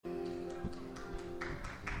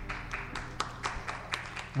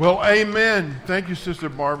Well, amen. Thank you, Sister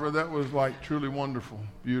Barbara. That was like truly wonderful.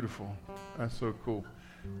 Beautiful. That's so cool.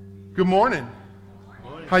 Good morning.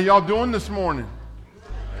 How y'all doing this morning?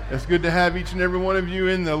 It's good to have each and every one of you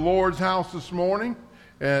in the Lord's house this morning.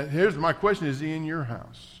 Here's my question. Is he in your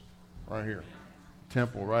house? Right here.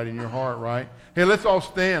 Temple, right in your heart, right? Hey, let's all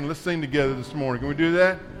stand. Let's sing together this morning. Can we do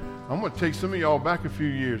that? I'm going to take some of y'all back a few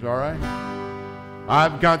years, all right?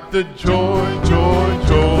 I've got the joy, joy,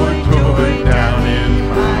 joy, joy down in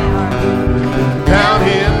my heart. Down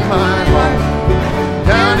in my heart.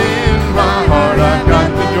 Down in my heart. I've got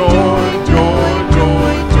the joy, joy,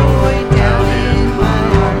 joy, joy down in my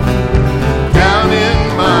heart. Down in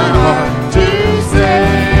my heart to say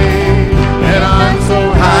that I'm so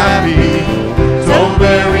happy, so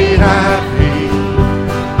very happy.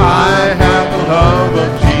 I have the love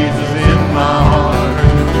of Jesus in my heart.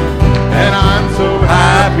 And I'm so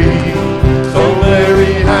happy, so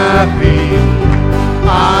very happy.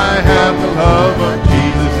 I have the love of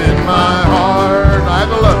Jesus in my heart.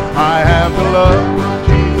 I have the love of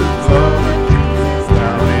Jesus,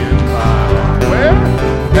 down in my heart. Where?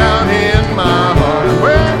 Down in my heart.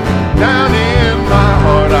 Where? Down in my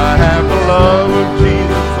heart. I have the love of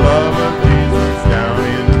Jesus down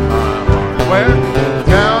in my heart. Where?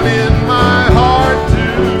 Down in my heart to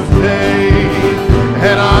stay.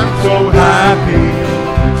 And I'm so happy,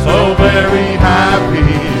 so very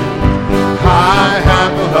happy. I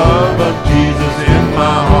have the love of Jesus in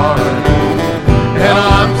my heart. And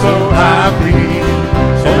I'm so happy,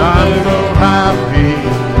 I'm so happy.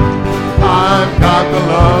 I've got the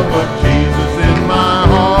love of Jesus in my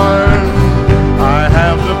heart. I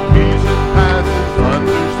have the peace that passes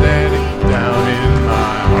understanding down in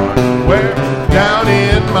my heart. Where? Down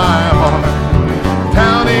in my heart.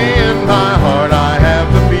 Down in my heart. I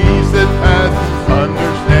have the peace that passes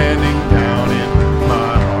understanding down in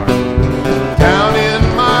my heart. Down in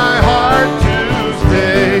my heart to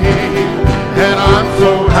stay. And I'm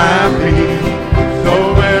so happy,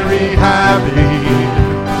 so very happy.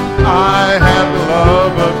 I have the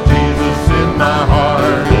love of Jesus in my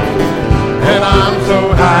heart. And I'm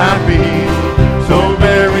so happy, so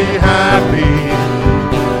very happy.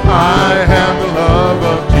 I have the love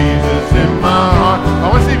of Jesus in my heart. I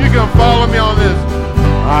want to see if you can follow me on this.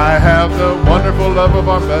 I have the wonderful love of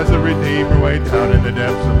our blessed Redeemer way down in the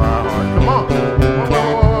depths of my heart. Come on.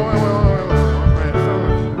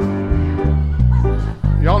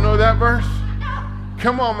 Y'all know that verse?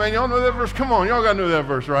 Come on, man. Y'all know that verse? Come on. Y'all got to know that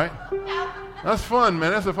verse, right? That's fun,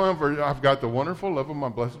 man. That's a fun verse. I've got the wonderful love of my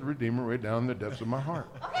blessed Redeemer way down in the depths of my heart.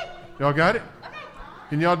 Y'all got it?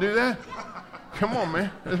 Can y'all do that? Come on,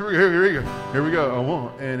 man. Here we go. Here we go. A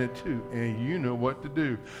one and a two. And you know what to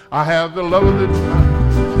do. I have the love of the...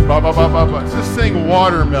 Just sing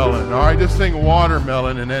watermelon, all right? Just sing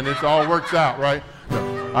watermelon, and then it all works out, right?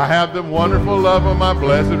 No. I have the wonderful love of my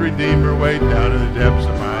blessed Redeemer way down in the depths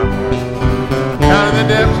of my heart. Down in the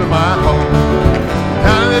depths of my heart.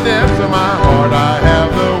 Down in the depths of my heart. I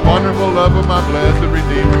have the wonderful love of my blessed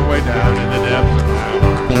Redeemer way down in the depths of my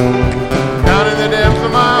heart. Down in the depths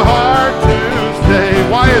of my heart to stay.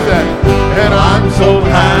 Why is that? And I'm so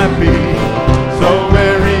happy, so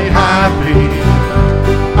very happy.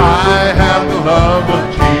 I have the love of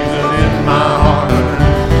Jesus in my heart.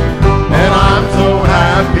 And I'm so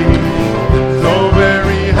happy, so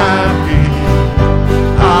very happy.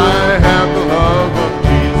 I have the love of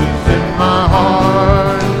Jesus in my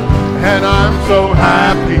heart. And I'm so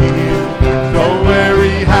happy, so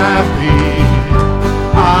very happy.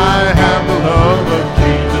 I have the love of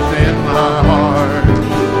Jesus in my heart.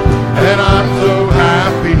 And I'm so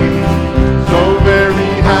happy, so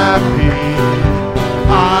very happy.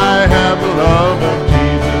 I have the love of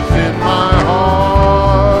Jesus in my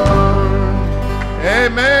heart.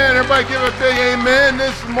 Amen. Everybody give a big amen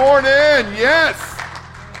this morning. Yes.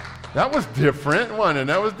 That was different, wasn't it?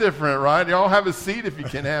 That was different, right? Y'all have a seat if you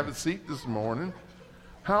can have a seat this morning.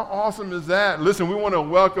 How awesome is that? Listen, we want to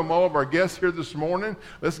welcome all of our guests here this morning.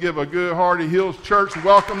 Let's give a good Hardy Hills Church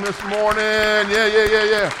welcome this morning.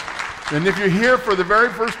 Yeah. And if you're here for the very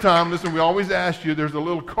first time, listen, we always ask you, there's a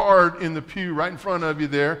little card in the pew right in front of you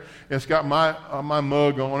there. It's got my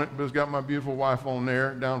mug on it, but it's got my beautiful wife on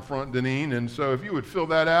there down front, Deneen. And so if you would fill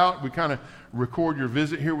that out, we kind of record your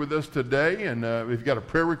visit here with us today. And if you've got a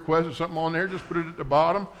prayer request or something on there, just put it at the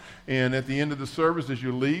bottom. And at the end of the service, as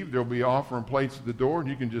you leave, there'll be offering plates at the door, and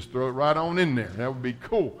you can just throw it right on in there. That would be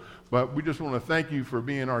cool. But we just want to thank you for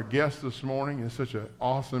being our guest this morning. It's such an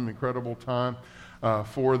awesome, incredible time.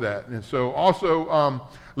 for that. And so also,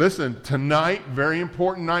 listen, tonight, very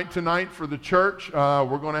important night tonight for the church.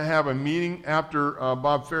 We're going to have a meeting after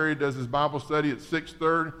Bob Ferry does his Bible study at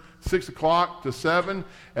 6 o'clock to 7.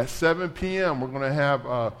 At 7 p.m., we're going to have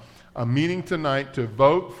a meeting tonight to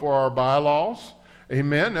vote for our bylaws.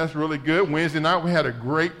 Amen. That's really good. Wednesday night, we had a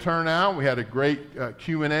great turnout. We had a great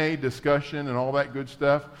Q&A discussion and all that good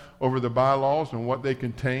stuff over the bylaws and what they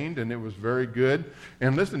contained, and it was very good.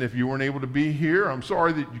 And listen, if you weren't able to be here, I'm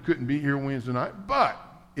sorry that you couldn't be here Wednesday night, but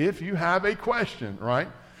if you have a question, right,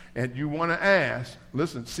 and you want to ask,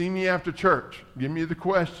 listen, see me after church. Give me the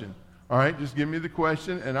question. All right, just give me the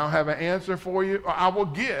question, and I'll have an answer for you, or I will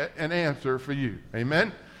get an answer for you.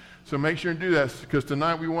 Amen? So make sure and do that, because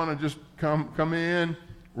tonight we want to just come in.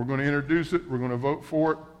 We're going to introduce it. We're going to vote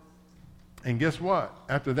for it. And guess what?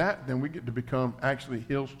 After that, then we get to become actually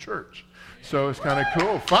Hills Church. So it's kind of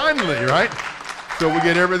cool. Finally, right? So we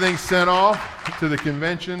get everything sent off to the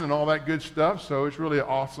convention and all that good stuff. So it's really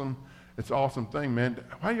awesome. It's an awesome thing, man.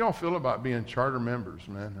 How do y'all feel about being charter members,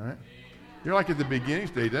 man? All right? You're like at the beginning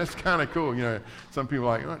stage. That's kind of cool. You know, some people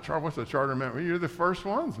are like, oh, what's a charter member? Well, you're the first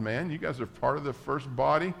ones, man. You guys are part of the first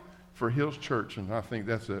body for Hills Church, and I think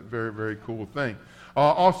that's a very, very cool thing.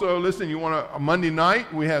 Also, listen, you want a Monday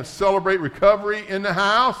night, we have Celebrate Recovery in the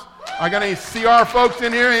house. I got any CR folks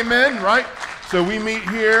in here, amen, right? So we meet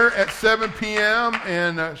here at 7 p.m.,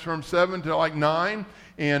 and it's from 7 to like 9,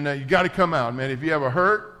 and you got to come out, man. If you have a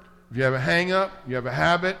hurt, if you have a hang-up, you have a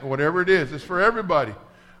habit, whatever it is, it's for everybody.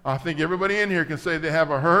 I think everybody in here can say they have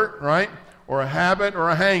a hurt, right, or a habit or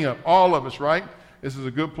a hang-up, all of us, right? This is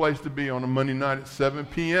a good place to be on a Monday night at 7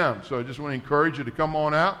 p.m. So I just want to encourage you to come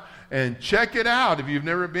on out and check it out. If you've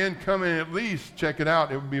never been, come in at least check it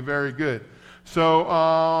out. It would be very good. So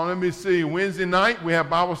let me see. Wednesday night, we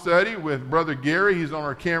have Bible study with Brother Gary. He's on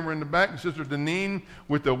our camera in the back. And Sister Deneen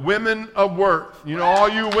with the Women of Worth. You know, all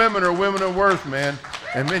you women are women of worth, man.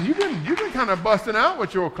 And, man, you've been kind of busting out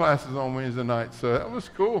with your classes on Wednesday night. So that was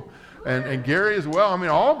cool. And Gary as well. I mean,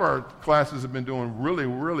 all of our classes have been doing really,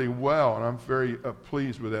 really well, and I'm very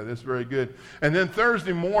pleased with that. That's very good. And then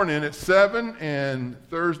Thursday morning at 7 and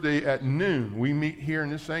Thursday at noon, we meet here in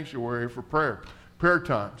this sanctuary for prayer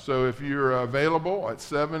time. So if you're available at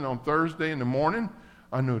 7 on Thursday in the morning,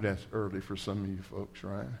 I know that's early for some of you folks,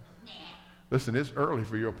 right? Listen, it's early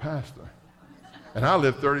for your pastor. And I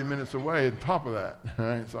live 30 minutes away on top of that,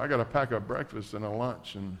 right? So I got to pack a breakfast and a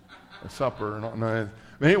lunch and a supper and all that.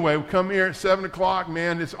 But anyway, we come here at 7 o'clock.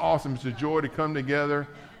 Man, it's awesome. It's a joy to come together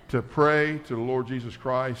to pray to the Lord Jesus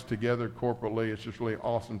Christ together corporately. It's just really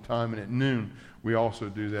awesome time. And at noon, we also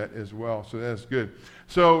do that as well. So that's good.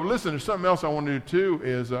 So listen, there's something else I want to do too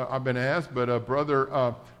is I've been asked, but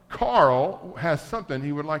Brother Carl has something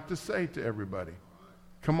he would like to say to everybody.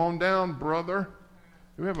 Come on down, brother.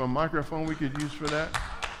 Do we have a microphone we could use for that?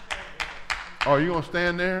 Oh, you going to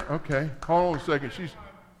stand there? Okay. Hold on a second.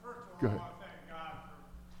 Go ahead.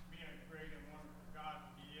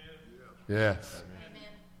 Yes. Amen.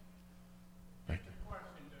 Amen. The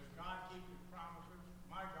question, does God keep his promises?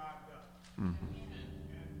 My God does. Mm-hmm.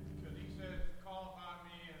 And because he says, call upon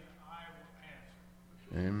me and I will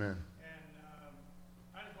answer. Amen. And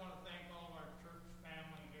I just want to thank all of our church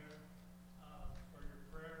family here for your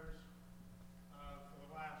prayers for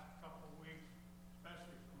the last couple of weeks,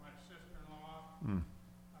 especially for my sister-in-law. Mm.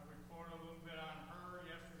 I reported a little bit on her.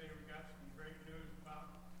 Yesterday we got some great news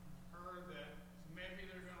about her that maybe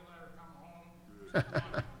they're going to let her come home.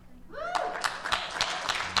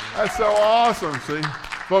 That's so awesome, see?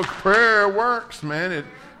 Folks, prayer works, man. It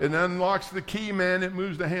unlocks the key, man. It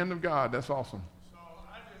moves the hand of God. That's awesome. So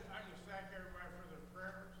I just thank everybody for their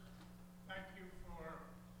prayers. Thank you for,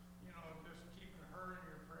 just keeping her in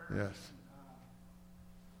your prayers. Yes.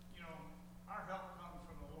 Our help comes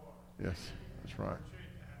from the Lord. Yes, that's right.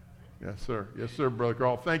 Appreciate that. Yes, sir. Yes, sir, Brother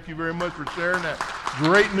Carl. Thank you very much for sharing that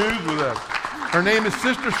great news with us. Her name is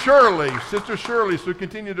Sister Shirley. Sister Shirley, so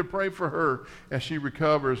continue to pray for her as she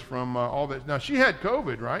recovers from all that. Now, she had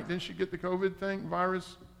COVID, right? Didn't she get the COVID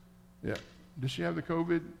virus? Yeah. Did she have the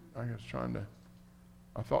COVID?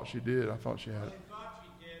 I thought she did. I thought she had it. They thought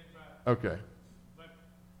she did, but Okay.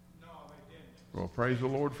 no, they didn't. Well, praise the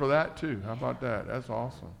Lord for that, too. How about that? That's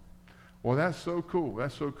awesome. Well, that's so cool.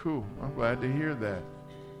 That's so cool. I'm glad to hear that.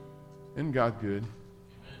 Isn't God good?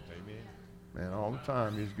 Man, all the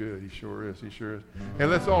time he's good. He sure is. He sure is. Hey,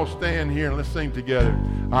 let's all stand here and let's sing together.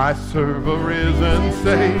 I serve a risen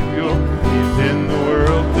Savior. He's in the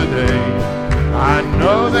world today. I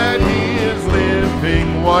know that he is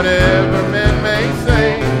living, whatever men may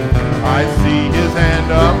say. I see his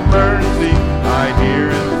hand of mercy. I hear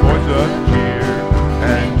his voice of cheer.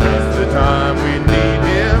 And just the time we need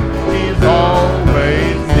him, he's always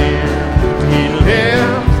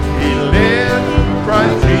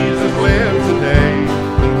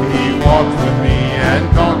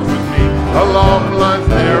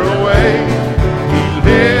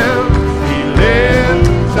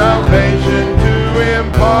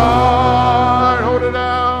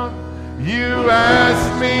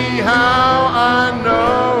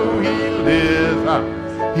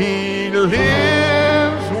He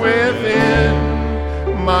lives within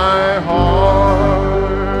my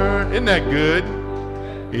heart. Isn't that good?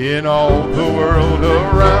 In all the world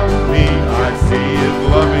around me, I see His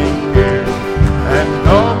loving care. And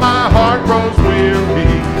though my heart grows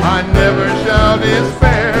weary, I never shall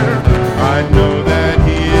despair. I know that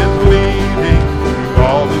He is leading through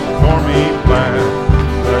all the stormy plans.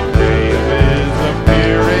 The day of His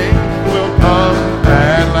appearing will come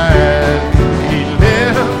at last. He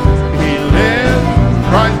lives,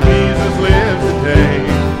 Christ Jesus lives today.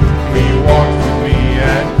 He walks with me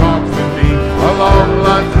and talks with me along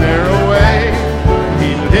life's narrow way.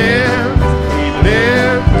 He lives,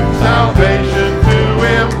 salvation to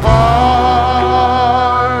impart.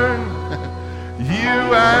 You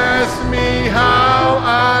ask me how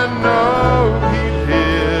I know He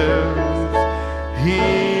lives. He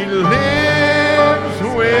lives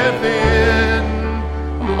within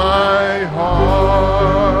my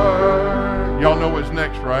heart. Y'all know what's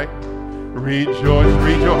next, right? Rejoice,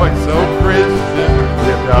 rejoice, oh Christian,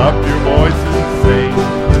 lift up your voice and sing.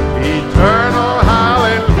 Eternal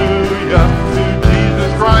hallelujah to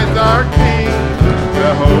Jesus Christ our King,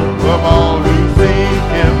 the hope of all who seek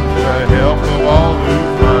Him, the help of all who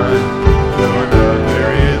find. For none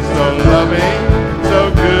there is so loving, so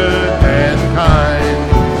good and kind.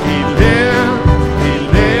 He lives,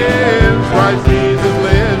 Christ Jesus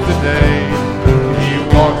lives today. He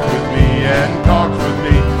walks with me and talks with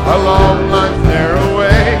me along life's narrow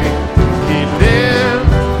way. He lives,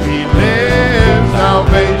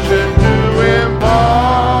 salvation to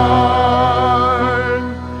impart.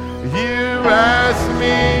 You ask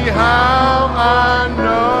me how I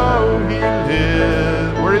know He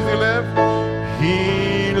lives. Where does He live? He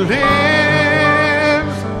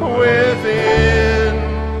lives within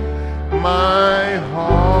my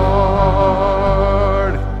heart.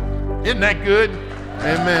 Isn't that good?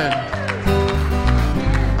 Amen.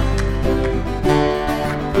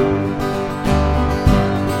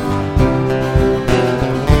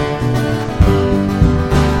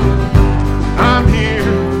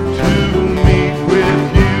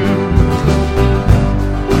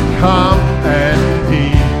 Come and be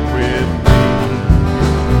with me.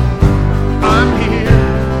 I'm here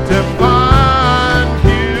to find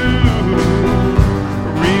you.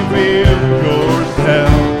 Reveal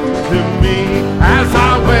yourself to me as I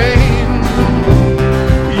wait.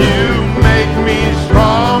 You make me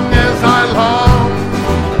strong as I long.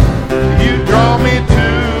 You draw me to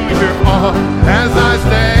your arms as I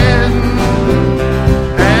stand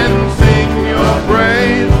and sing your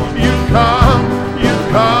praise. You come,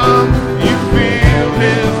 you feel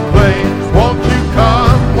His place. Won't you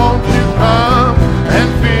come and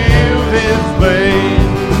feel His place?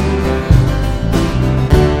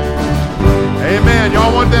 Amen.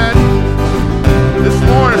 Y'all want that this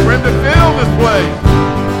morning for Him to fill this place?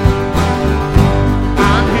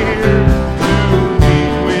 I'm here to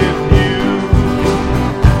meet with you.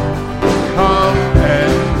 Come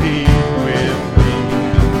and meet with me.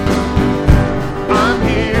 I'm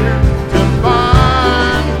here to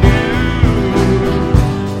find you.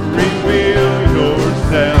 Reveal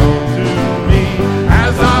yourself to me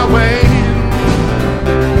as I wait.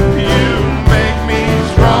 You make me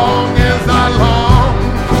strong as I long.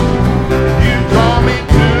 You draw me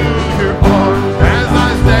to your arms as I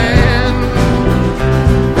stand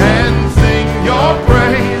and sing your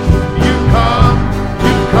praise. You come,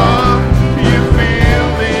 you feel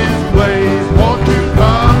this place. Won't you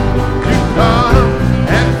come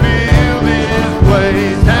and feel this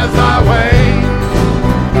place as I wait.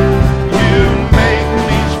 You make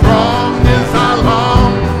me strong as I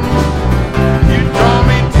long. You draw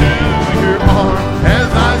me to your arms as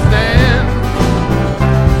I stand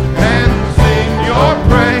and sing your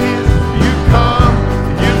praise. You come,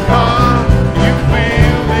 you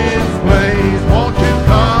feel this place. Won't you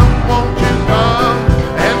come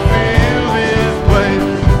and feel this place?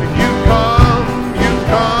 You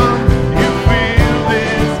come, you feel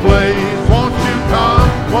this place. Won't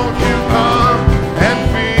you come and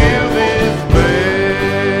feel this place?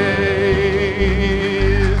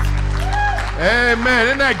 Amen.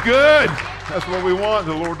 Isn't that good? That's what we want,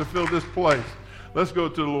 the Lord to fill this place. Let's go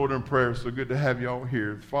to the Lord in prayer. So good to have you all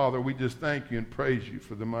here. Father, we just thank you and praise you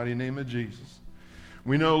for the mighty name of Jesus.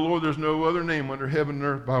 We know, Lord, there's no other name under heaven and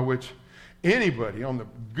earth by which anybody on the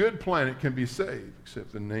good planet can be saved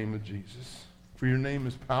except the name of Jesus. For your name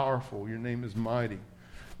is powerful. Your name is mighty.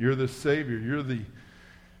 You're the Savior.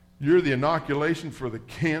 You're the inoculation for the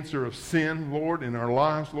cancer of sin, Lord, in our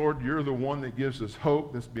lives. Lord, you're the one that gives us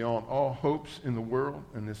hope that's beyond all hopes in the world.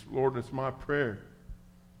 And this, Lord, it's my prayer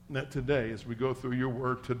that today, as we go through your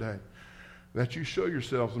word today, that you show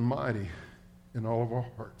yourselves mighty in all of our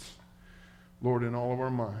hearts. Lord, in all of our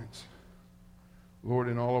minds. Lord,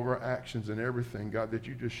 in all of our actions and everything, God, that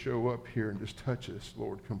you just show up here and just touch us,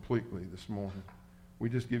 Lord, completely this morning. We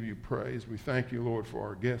just give you praise. We thank you, Lord, for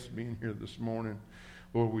our guests being here this morning.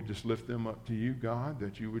 Lord, we just lift them up to you, God,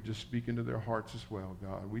 that you would just speak into their hearts as well,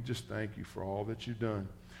 God. We just thank you for all that you've done.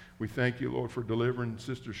 We thank you, Lord, for delivering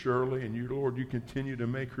Sister Shirley, and you, Lord, you continue to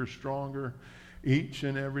make her stronger each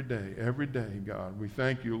and every day, God. We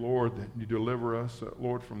thank you, Lord, that you deliver us,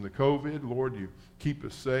 Lord, from the COVID. Lord, you keep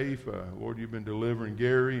us safe. Lord, you've been delivering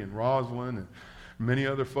Gary and Rosalind and many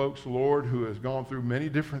other folks, Lord, who has gone through many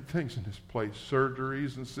different things in this place,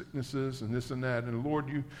 surgeries and sicknesses and this and that. And Lord,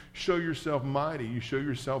 you show yourself mighty. You show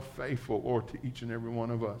yourself faithful, Lord, to each and every one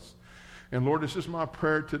of us. And Lord, it's just my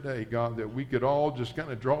prayer today, God, that we could all just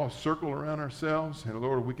kind of draw a circle around ourselves. And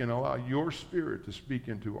Lord, we can allow your Spirit to speak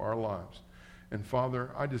into our lives. And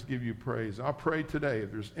Father, I just give you praise. I pray today,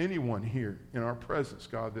 if there's anyone here in our presence,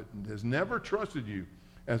 God, that has never trusted you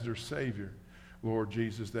as their Savior, Lord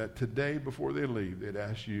Jesus, that today before they leave, they'd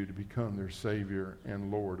ask you to become their Savior and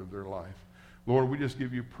Lord of their life. Lord, we just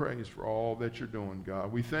give you praise for all that you're doing,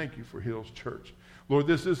 God. We thank you for Hills Church. Lord,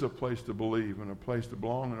 this is a place to believe and a place to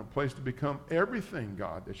belong and a place to become everything,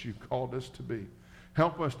 God, that you've called us to be.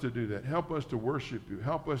 Help us to do that. Help us to worship you.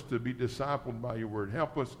 Help us to be discipled by your word.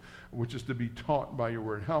 Help us, which is to be taught by your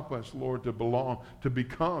word. Help us, Lord, to belong, to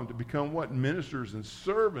become what? Ministers and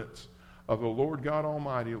servants of the Lord God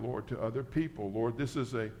Almighty, Lord, to other people. Lord, this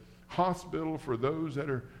is a hospital for those that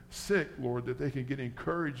are sick, Lord, that they can get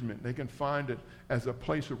encouragement. They can find it as a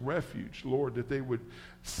place of refuge, Lord, that they would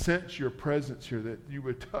sense your presence here, that you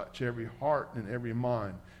would touch every heart and every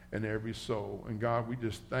mind and every soul. And God, we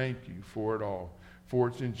just thank you for it all. For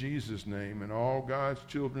it's in Jesus' name. And all God's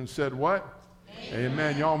children said what? Amen.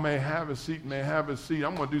 Amen. Y'all may have a seat,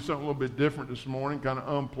 I'm going to do something a little bit different this morning, kind of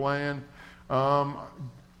unplanned.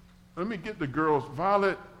 Let me get the girls.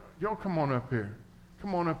 Violet, y'all come on up here.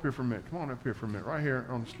 Come on up here for a minute. Come on up here for a minute. Right here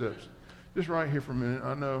on the steps. Just right here for a minute.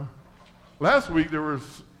 I know last week there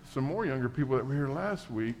was some more younger people that were here last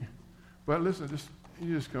week. But listen,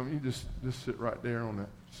 you just sit right there on that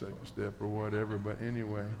second step or whatever. But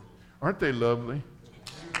anyway, aren't they lovely?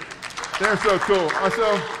 They're so cool.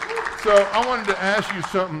 So I wanted to ask you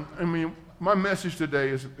something. I mean, my message today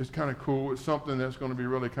is kind of cool. It's something that's going to be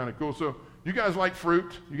really kind of cool. So you guys like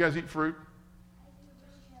fruit? You guys eat fruit?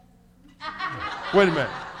 Wait a minute.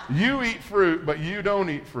 You eat fruit, but you don't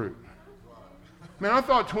eat fruit. Man, I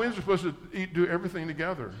thought twins were supposed to do everything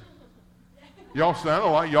together. Y'all sound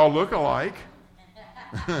alike. Y'all look alike.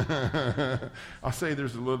 I say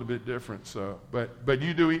there's a little bit difference. So, but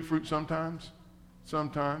you do eat fruit sometimes?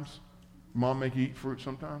 Sometimes? Mom make you eat fruit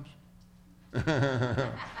sometimes?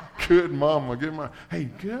 Good mama. Good mama. Hey,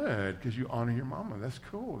 good, because you honor your mama. That's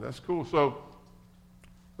cool. That's cool. So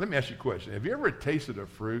let me ask you a question. Have you ever tasted a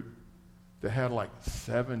fruit that had like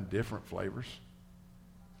 7 different flavors?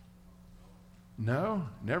 No?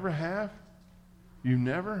 Never have? You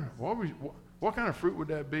never? What kind of fruit would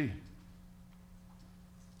that be?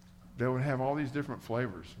 That would have all these different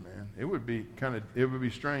flavors, man. It would be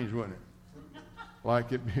strange, wouldn't it?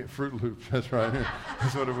 Like it be Fruit Loops. That's right.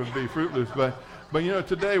 That's what it would be, Fruit Loops. But you know,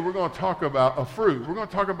 today we're going to talk about a fruit. We're going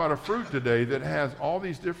to talk about a fruit today that has all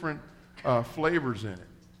these different flavors in it.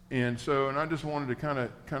 And I just wanted to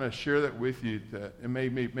kind of share that with you, that it may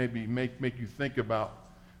maybe make you think about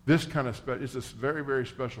this kind of it's a very, very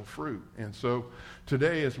special fruit. And so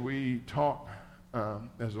today, as we talk,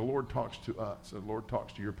 as the Lord talks to us, the Lord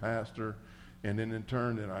talks to your pastor, and then in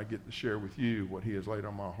turn, then I get to share with you what He has laid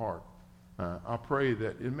on my heart. I pray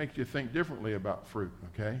that it makes you think differently about fruit.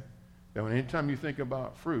 Okay, that when anytime you think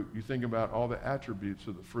about fruit, you think about all the attributes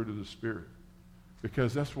of the fruit of the Spirit.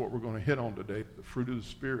 Because that's what we're going to hit on today, the fruit of the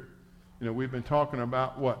Spirit. You know, we've been talking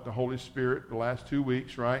about what? The Holy Spirit the last 2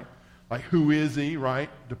 weeks, right? Like, who is He, right?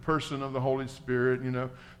 The person of the Holy Spirit, you know,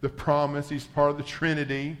 the promise. He's part of the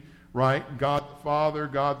Trinity, right? God the Father,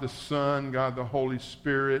 God the Son, God the Holy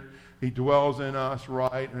Spirit. He dwells in us,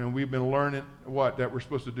 right? And we've been learning what? That we're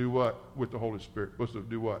supposed to do what with the Holy Spirit? Supposed to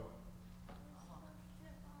do what?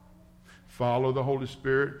 Follow the Holy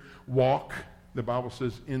Spirit. Walk, the Bible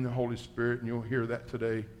says, in the Holy Spirit, and you'll hear that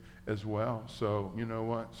today as well. So, you know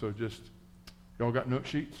what? So just, y'all got note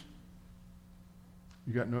sheets?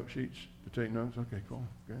 You got note sheets to take notes? Okay, cool.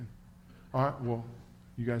 Good. All right, well,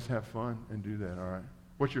 you guys have fun and do that, all right?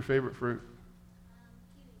 What's your favorite fruit?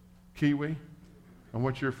 Kiwi. And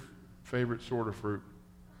what's your favorite sort of fruit?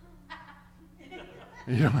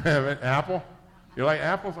 You don't have it? Apple? You like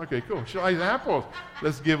apples? Okay, cool. She likes apples.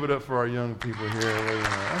 Let's give it up for our young people here.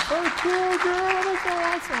 That's so cool, girl. That's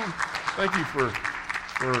so awesome. Thank you for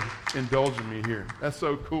indulging me here. That's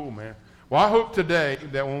so cool, man. Well, I hope today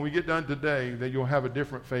that when we get done today that you'll have a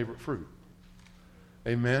different favorite fruit.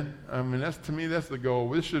 Amen. I mean, to me, that's the goal.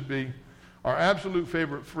 This should be, our absolute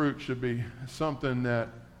favorite fruit should be something that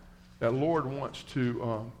Lord wants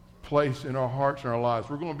to place in our hearts and our lives.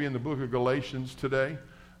 We're going to be in the book of Galatians today.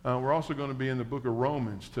 We're also going to be in the book of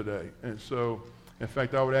Romans today. And so, in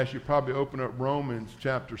fact, I would ask you probably open up Romans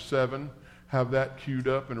chapter 7, have that queued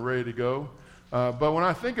up and ready to go. But when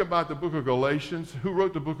I think about the book of Galatians, who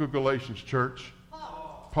wrote the book of Galatians, church?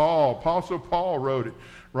 Paul. Apostle Paul wrote it,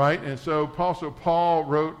 right? And so Apostle Paul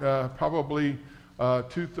wrote probably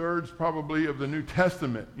 2/3 probably of the New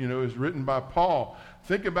Testament, is written by Paul.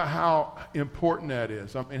 Think about how important that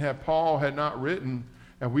is. I mean, had Paul had not written,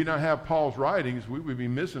 and we not have Paul's writings, we would be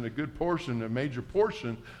missing a good portion, a major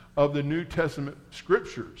portion of the New Testament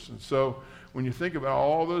scriptures. And so when you think about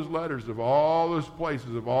all those letters of all those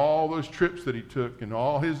places, of all those trips that he took and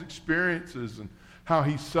all his experiences and how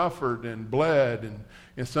he suffered and bled and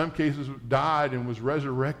in some cases died and was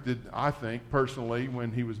resurrected, I think, personally,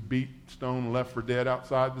 when he was beat, stoned, and left for dead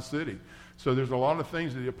outside the city. So there's a lot of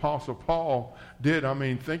things that the Apostle Paul did. I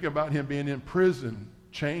mean, think about him being in prison,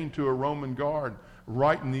 chained to a Roman guard,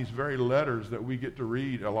 writing these very letters that we get to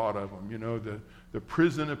read, a lot of them, the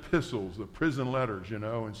prison epistles, the prison letters,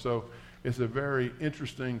 and so it's a very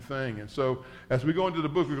interesting thing. And so as we go into the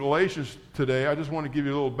book of Galatians today, I just want to give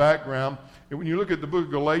you a little background. And when you look at the book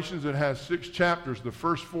of Galatians, it has 6 chapters. The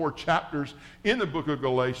first 4 chapters in the book of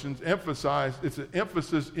Galatians it's an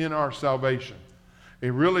emphasis in our salvation.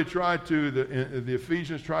 It really the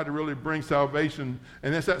Ephesians tried to really bring salvation,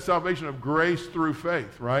 and that's that salvation of grace through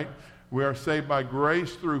faith, right? We are saved by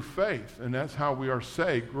grace through faith, and that's how we are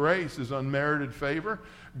saved. Grace is unmerited favor.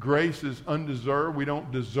 Grace is undeserved. We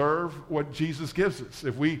don't deserve what Jesus gives us.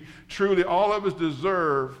 If we truly, all of us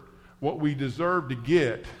deserve what we deserve to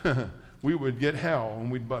get, we would get hell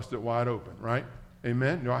and we'd bust it wide open, right?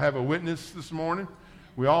 Amen? Do I have a witness this morning?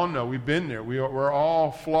 We all know. We've been there. We're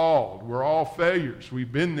all flawed. We're all failures.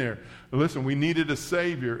 We've been there. Listen, we needed a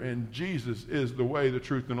Savior, and Jesus is the way, the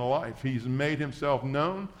truth, and the life. He's made himself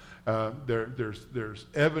known. There's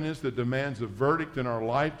evidence that demands a verdict in our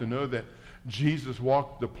life to know that Jesus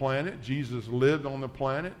walked the planet. Jesus lived on the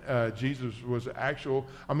planet. Jesus was actual.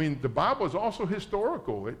 I mean, the Bible is also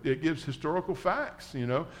historical. It gives historical facts,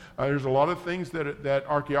 There's a lot of things that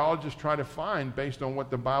archaeologists try to find based on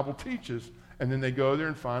what the Bible teaches. And then they go there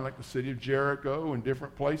and find like the city of Jericho and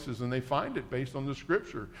different places, and they find it based on the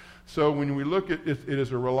Scripture. So when we look at it, it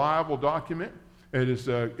is a reliable document. It is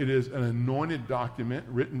an anointed document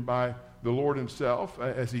written by the Lord himself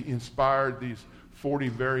as he inspired these 40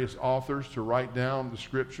 various authors to write down the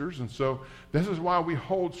Scriptures. And so this is why we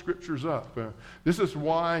hold Scriptures up. This is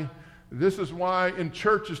why in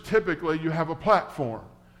churches typically you have a platform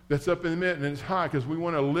that's up in the middle and it's high, because we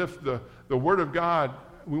want to lift the Word of God.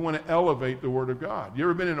 We want to elevate the Word of God. You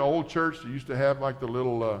ever been in an old church that used to have like the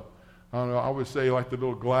little, I would say like the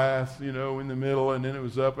little glass, in the middle, and then it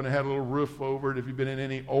was up and it had a little roof over it. If you've been in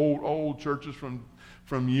any old churches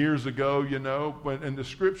from years ago, and the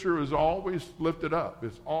Scripture is always lifted up.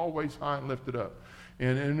 It's always high and lifted up.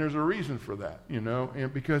 And there's a reason for that,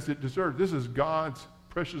 and because it deserves. This is God's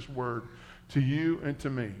precious Word to you and to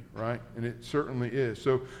me, right? And it certainly is.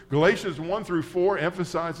 So Galatians 1-4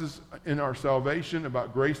 emphasizes in our salvation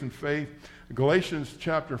about grace and faith. Galatians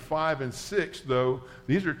chapter 5 and 6, though,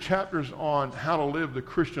 these are chapters on how to live the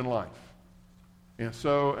Christian life. And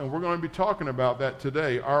we're going to be talking about that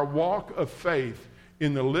today, our walk of faith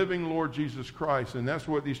in the living Lord Jesus Christ. And that's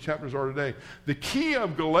what these chapters are today. The key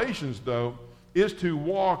of Galatians, though, is to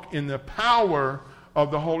walk in the power of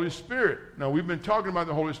the Holy Spirit. Now, we've been talking about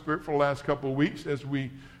the Holy Spirit for the last couple of weeks as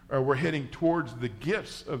we're heading towards the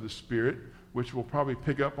gifts of the Spirit, which we'll probably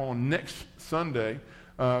pick up on next Sunday.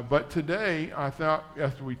 But today, I thought,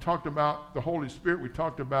 after we talked about the Holy Spirit, we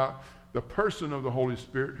talked about the person of the Holy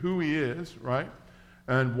Spirit, who he is, right?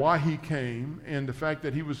 And why he came, and the fact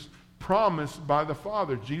that he was promised by the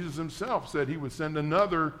Father. Jesus himself said he would send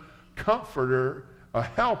another comforter, a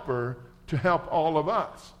helper, to help all of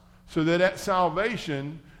us. So that at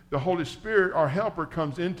salvation, the Holy Spirit, our helper,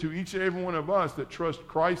 comes into each and every one of us that trust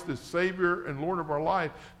Christ as Savior and Lord of our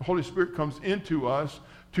life. The Holy Spirit comes into us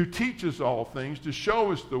to teach us all things, to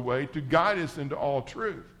show us the way, to guide us into all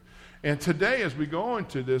truth. And today, as we go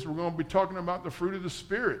into this, we're going to be talking about the fruit of the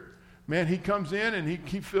Spirit. Man, he comes in and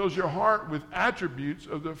he fills your heart with attributes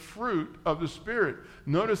of the fruit of the Spirit.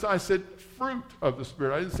 Notice I said fruit of the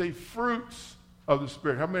Spirit. I didn't say fruits of the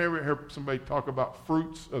Spirit. How many ever heard somebody talk about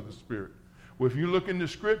fruits of the Spirit? Well, if you look in the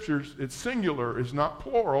Scriptures, it's singular. It's not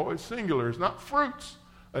plural. It's singular. It's not fruits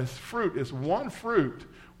A fruit is one fruit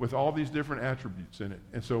with all these different attributes in it.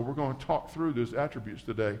 And so we're going to talk through those attributes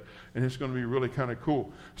today, and it's going to be really kind of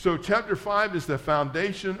cool. So chapter 5 is the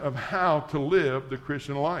foundation of how to live the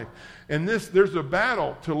Christian life. And there's a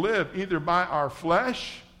battle to live either by our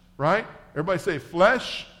flesh, right? Everybody say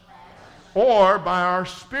flesh. Or by our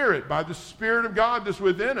spirit, by the Spirit of God that's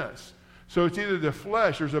within us. So it's either the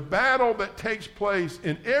flesh. There's a battle that takes place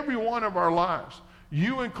in every one of our lives.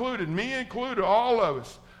 You included, me included, all of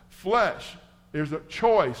us. Flesh. There's a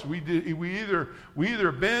choice. We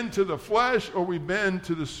either bend to the flesh or we bend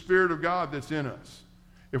to the Spirit of God that's in us.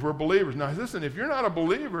 If we're believers. Now listen, if you're not a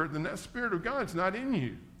believer, then that Spirit of God's not in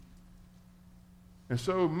you. And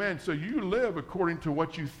so, so you live according to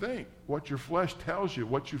what you think, what your flesh tells you,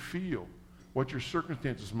 what you feel, what your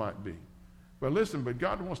circumstances might be. But listen, but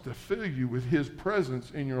God wants to fill you with his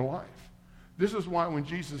presence in your life. This is why when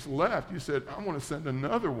Jesus left, he said, I want to send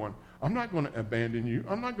another one. I'm not going to abandon you.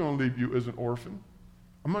 I'm not going to leave you as an orphan.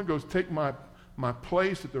 I'm going to go take my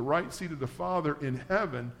place at the right seat of the Father in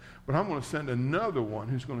heaven, but I'm going to send another one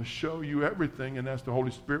who's going to show you everything, and that's the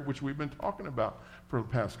Holy Spirit, which we've been talking about for the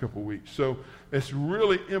past couple of weeks. So it's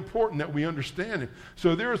really important that we understand it.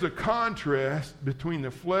 So there is a contrast between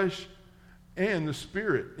the flesh and the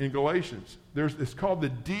Spirit in Galatians. It's called the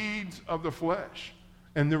deeds of the flesh.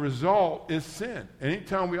 And the result is sin.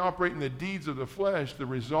 Anytime we operate in the deeds of the flesh, the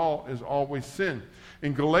result is always sin.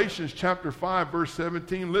 In Galatians chapter 5, verse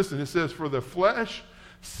 17, listen, it says, for the flesh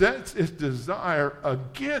sets its desire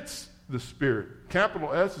against the Spirit.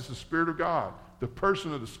 Capital S is the Spirit of God, the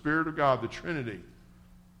person of the Spirit of God, the Trinity.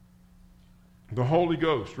 The Holy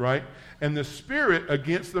Ghost, right? And the Spirit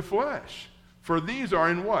against the flesh. For these are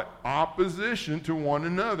in what? Opposition to one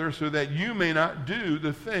another, so that you may not do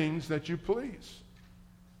the things that you please.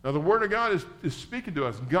 Now, the Word of God is speaking to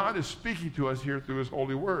us. God is speaking to us here through His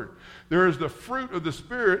holy Word. There is the fruit of the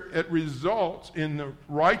Spirit that results in the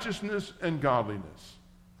righteousness and godliness.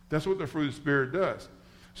 That's what the fruit of the Spirit does.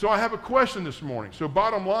 So I have a question this morning. So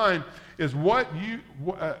bottom line is what do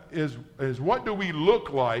we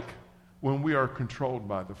look like when we are controlled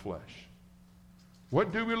by the flesh?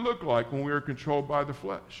 What do we look like when we are controlled by the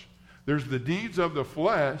flesh? There's the deeds of the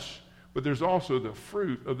flesh, but there's also the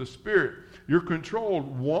fruit of the Spirit. You're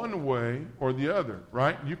controlled one way or the other,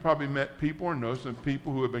 right? You probably met people or know some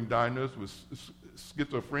people who have been diagnosed with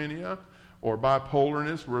schizophrenia or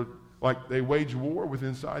bipolarness, where like they wage war with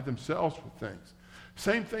inside themselves with things.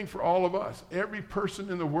 Same thing for all of us. Every person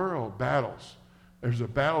in the world battles. There's a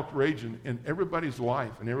battle raging in everybody's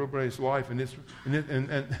life, and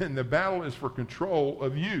the battle is for control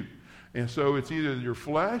of you. And so it's either your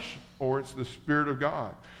flesh or it's the Spirit of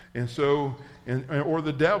God. And so, or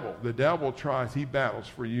the devil. The devil tries, he battles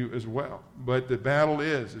for you as well. But the battle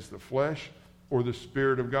is the flesh or the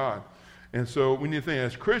Spirit of God. And so we need to think,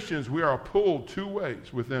 as Christians, we are pulled two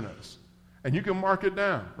ways within us. And you can mark it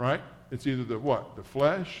down, right? It's either the what? The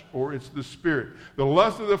flesh or it's the Spirit. The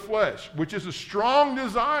lust of the flesh, which is a strong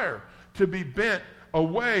desire to be bent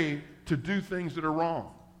away to do things that are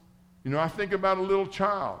wrong. You know, I think about a little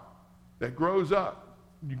child that grows up.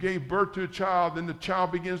 You gave birth to a child, then the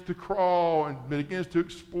child begins to crawl and begins to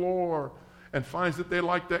explore and finds that they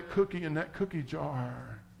like that cookie in that cookie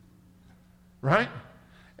jar. Right?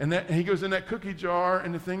 And he goes in that cookie jar,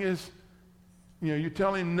 and the thing is, you know, you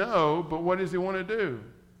tell him no, but what does he want to do?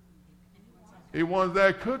 He wants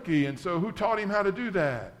that cookie. And so who taught him how to do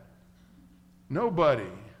that? Nobody.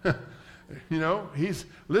 You know,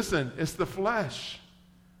 listen, it's the flesh.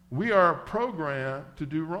 We are programmed to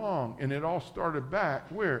do wrong, and it all started back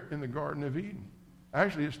where? In the Garden of Eden.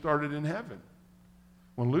 Actually, it started in heaven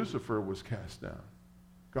when Lucifer was cast down,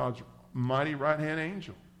 God's mighty right-hand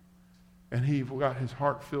angel. And he got his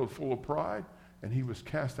heart filled full of pride, and he was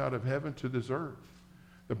cast out of heaven to this earth.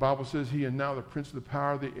 The Bible says he is now the prince of the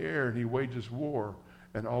power of the air, and he wages war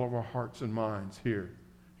in all of our hearts and minds here.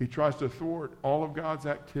 He tries to thwart all of God's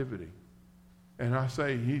activity. And I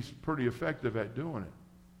say he's pretty effective at doing it.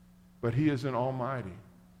 But he isn't almighty,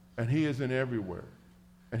 and he isn't everywhere,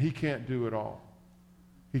 and he can't do it all.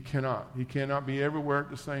 He cannot. He cannot be everywhere at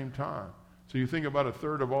the same time. So you think about a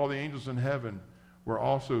third of all the angels in heaven were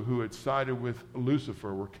also, who had sided with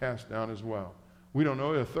Lucifer, were cast down as well. We don't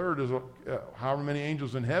know. A third is however many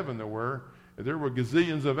angels in heaven there were. If there were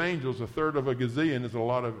gazillions of angels, a third of a gazillion is a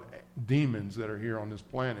lot of demons that are here on this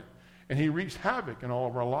planet. And he wreaks havoc in all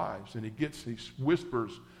of our lives, and he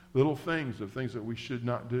whispers little things of things that we should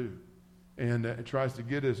not do. And it tries to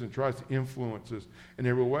get us and tries to influence us in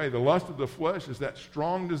every way. The lust of the flesh is that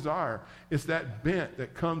strong desire. It's that bent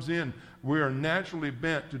that comes in. We are naturally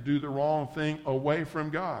bent to do the wrong thing away from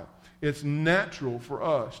God. It's natural for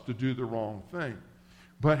us to do the wrong thing.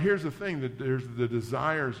 But here's the thing, that there's the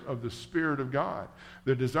desires of the Spirit of God.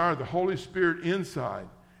 The desire of the Holy Spirit inside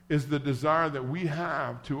is the desire that we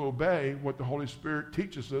have to obey what the Holy Spirit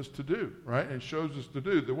teaches us to do, right? And shows us to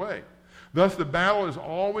do the way. Thus, the battle is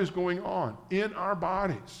always going on in our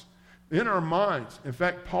bodies, in our minds. In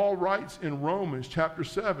fact, Paul writes in Romans chapter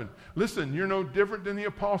 7, listen, you're no different than the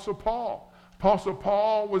Apostle Paul. Apostle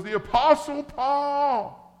Paul was the Apostle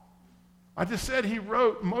Paul. I just said he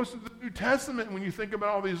wrote most of the New Testament. When you think about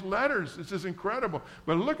all these letters, it's just incredible.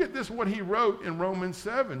 But look at this, what he wrote in Romans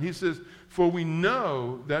 7. He says, for we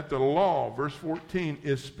know that the law, verse 14,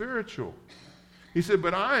 is spiritual. He said,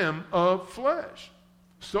 but I am of flesh,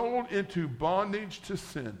 sold into bondage to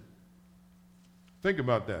sin. Think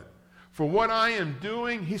about that. For what I am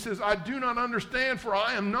doing, he says, I do not understand, for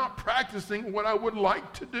I am not practicing what I would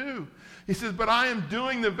like to do. He says, but I am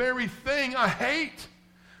doing the very thing I hate.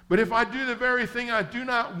 But if I do the very thing I do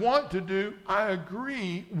not want to do, I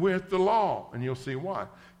agree with the law. And you'll see why.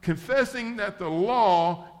 Confessing that the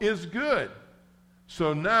law is good.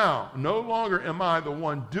 So now, no longer am I the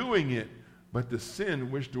one doing it, but the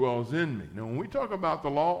sin which dwells in me. Now, when we talk about the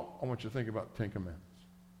law, I want you to think about the Ten Commandments.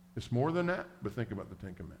 It's more than that, but think about the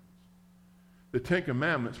Ten Commandments. The Ten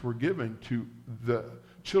Commandments were given to the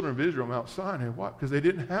children of Israel on Mount Sinai. Why? Because they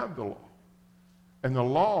didn't have the law. And the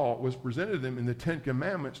law was presented to them in the Ten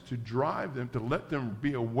Commandments to drive them, to let them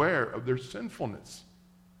be aware of their sinfulness.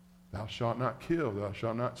 Thou shalt not kill, thou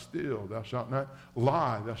shalt not steal, thou shalt not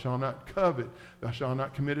lie, thou shalt not covet, thou shalt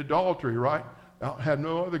not commit adultery, right? Thou have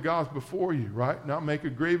no other gods before you, right? Not make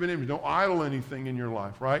a graven image, don't idol anything in your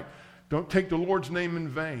life, right? Don't take the Lord's name in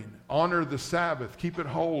vain. Honor the Sabbath, keep it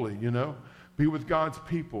holy, you know? Be with God's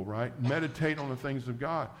people, right? Meditate on the things of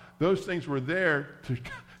God. Those things were there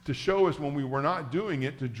to show us when we were not doing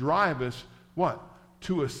it, to drive us, what?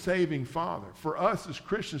 To a saving Father. For us as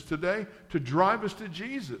Christians today, to drive us to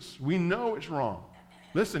Jesus. We know it's wrong.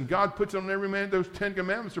 Listen, God puts on every man, those 10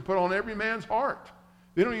 commandments are put on every man's heart.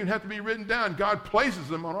 They don't even have to be written down. God places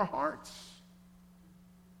them on our hearts.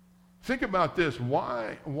 Think about this.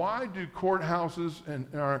 Why do courthouses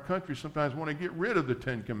in our country sometimes want to get rid of the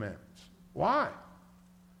 10 commandments? Why?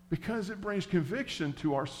 Because it brings conviction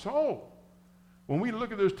to our soul. When we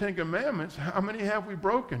look at those 10 commandments, how many have we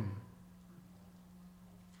broken?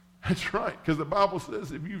 That's right, because the Bible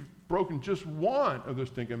says if you've broken just one of those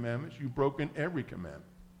 10 commandments, you've broken every commandment.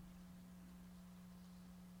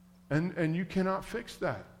 And you cannot fix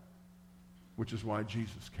that, which is why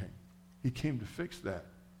Jesus came. He came to fix that.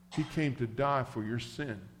 He came to die for your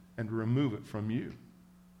sin and to remove it from you.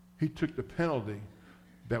 He took the penalty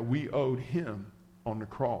that we owed him on the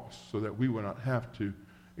cross so that we would not have to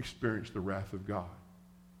experience the wrath of God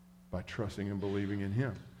by trusting and believing in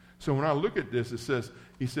him. So when I look at this,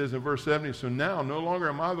 he says in verse 70, so now no longer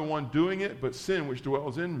am I the one doing it, but sin which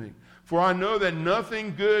dwells in me. For I know that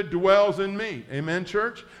nothing good dwells in me. Amen,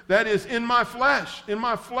 church? That is in my flesh,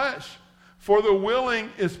 For the willing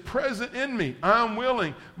is present in me. I'm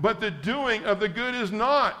willing, but the doing of the good is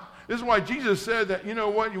not. This is why Jesus said that, you know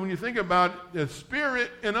what, when you think about it, the spirit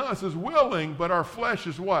in us is willing, but our flesh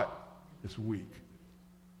is what? It's weak.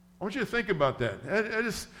 I want you to think about that. That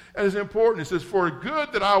is important. It says, for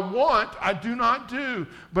good that I want, I do not do,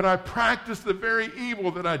 but I practice the very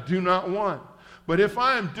evil that I do not want. But if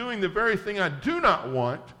I am doing the very thing I do not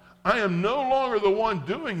want, I am no longer the one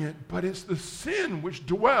doing it, but it's the sin which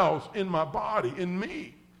dwells in my body, in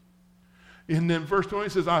me. And then verse 20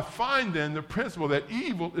 says, I find then the principle that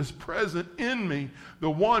evil is present in me,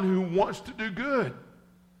 the one who wants to do good.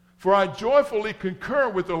 For I joyfully concur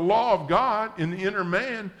with the law of God in the inner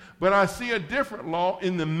man, but I see a different law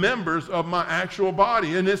in the members of my actual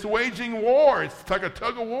body. And it's waging war. It's like a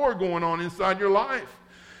tug of war going on inside your life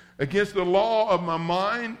against the law of my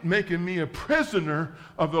mind, making me a prisoner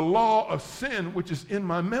of the law of sin, which is in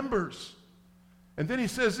my members. And then he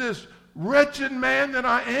says this, wretched man that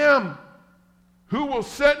I am, who will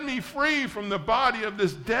set me free from the body of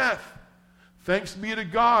this death? Thanks be to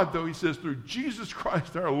God, though, he says, through Jesus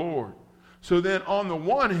Christ our Lord. So then, on the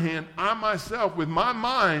one hand, I myself, with my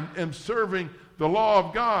mind, am serving the law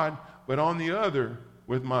of God, but on the other,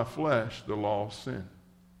 with my flesh, the law of sin.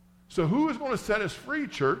 So who is going to set us free,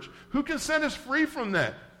 church? Who can set us free from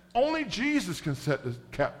that? Only Jesus can set the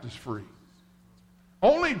captives free.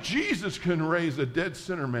 Only Jesus can raise a dead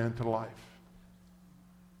sinner man to life.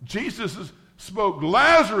 Jesus spoke,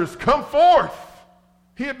 Lazarus, come forth.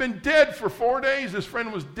 He had been dead for 4 days. His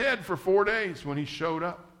friend was dead for 4 days when he showed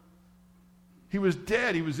up. He was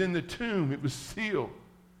dead. He was in the tomb. It was sealed.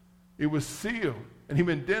 It was sealed. And he'd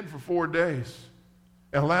been dead for 4 days.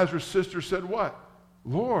 And Lazarus' sister said what?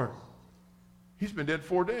 Lord, He's been dead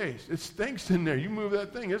 4 days. It stinks in there. You move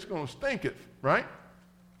that thing, it's going to stink it, right?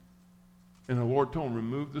 And the Lord told him,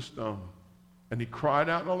 remove the stone. And he cried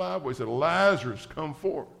out in a loud voice, he said, Lazarus, come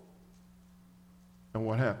forth. And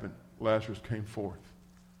what happened? Lazarus came forth,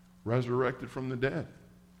 resurrected from the dead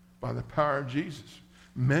by the power of Jesus.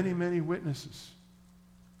 Many, many witnesses.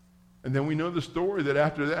 And then we know the story that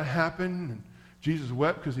after that happened, and Jesus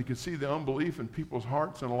wept because he could see the unbelief in people's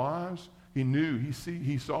hearts and lives. He knew,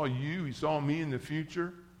 he saw you, he saw me in the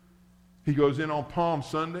future. He goes in on Palm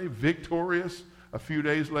Sunday, victorious. A few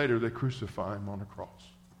days later, they crucify him on a cross.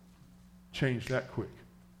 Changed that quick.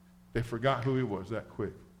 They forgot who he was that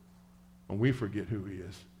quick. And we forget who he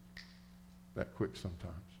is that quick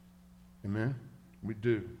sometimes. Amen? We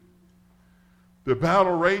do. The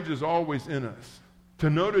battle rages always in us. To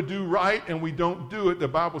know to do right and we don't do it, the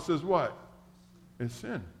Bible says what? It's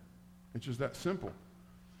sin. It's just that simple.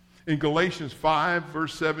 In Galatians 5,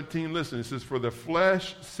 verse 17, listen, it says, for the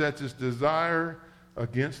flesh sets its desire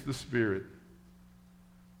against the spirit,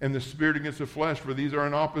 and the spirit against the flesh, for these are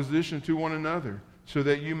in opposition to one another, so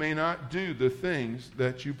that you may not do the things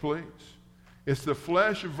that you please. It's the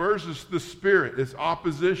flesh versus the spirit. It's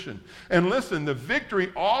opposition. And listen, the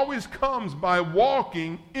victory always comes by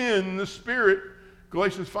walking in the Spirit.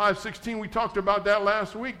 Galatians 5:16, we talked about that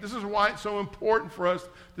last week. This is why it's so important for us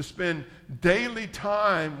to spend daily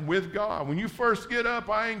time with God. When you first get up,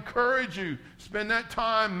 I encourage you, spend that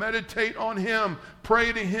time, meditate on Him,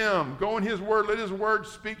 pray to Him, go in His Word, let His Word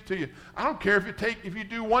speak to you. I don't care if you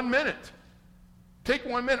do 1 minute. Take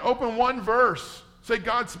 1 minute, open one verse. Say,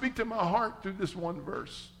 God, speak to my heart through this one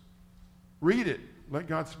verse. Read it. Let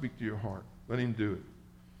God speak to your heart. Let Him do it.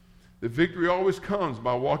 The victory always comes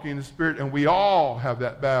by walking in the Spirit, and we all have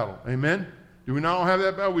that battle. Amen? Do we not all have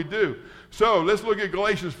that battle? We do. So let's look at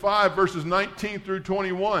Galatians 5, verses 19 through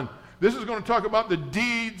 21. This is going to talk about the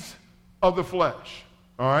deeds of the flesh.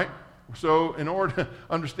 All right? So in order to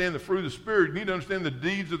understand the fruit of the Spirit, you need to understand the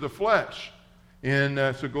deeds of the flesh. And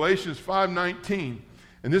so Galatians 5:19.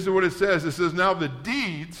 And this is what it says. It says, now the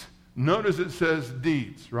deeds, notice it says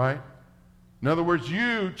deeds, right? In other words,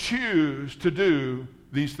 you choose to do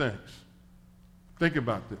these things. Think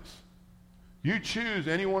about this. You choose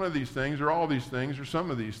any one of these things, or all these things, or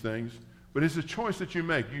some of these things, but it's a choice that you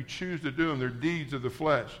make. You choose to do them. Their deeds of the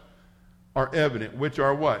flesh are evident, which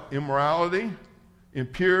are what? Immorality,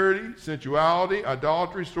 impurity, sensuality,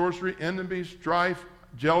 idolatry, sorcery, enmity, strife,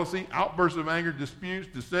 jealousy, outbursts of anger, disputes,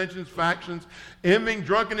 dissensions, factions, envying,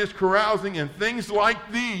 drunkenness, carousing, and things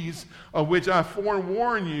like these, of which I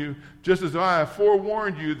forewarn you, just as I have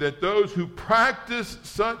forewarned you, that those who practice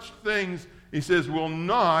such things, he says, will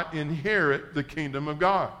not inherit the kingdom of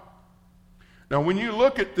God. Now, when you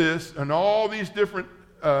look at this and all these different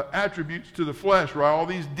attributes to the flesh, right, all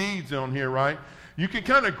these deeds on here, right, you can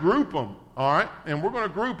kind of group them, all right? And we're going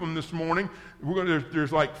to group them this morning.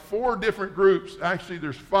 There's like 4 different groups. Actually,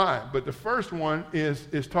 there's 5. But the first one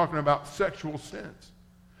is talking about sexual sins.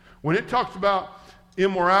 When it talks about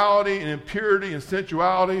immorality and impurity and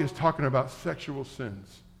sensuality, it's talking about sexual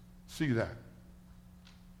sins. See that.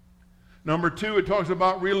 Number 2, it talks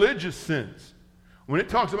about religious sins. When it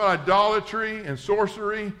talks about idolatry and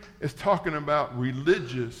sorcery, it's talking about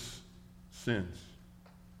religious sins.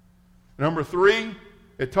 Number 3,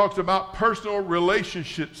 it talks about personal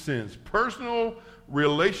relationship sins. Personal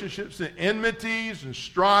relationship sins, enmities and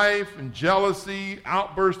strife and jealousy,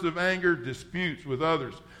 outbursts of anger, disputes with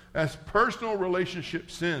others. That's personal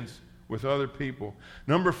relationship sins with other people.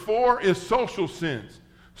 Number 4 is social sins.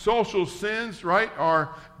 Social sins, right,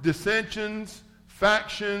 are dissensions,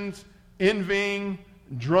 factions, envying,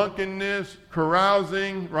 drunkenness,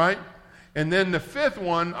 carousing, right? And then the 5th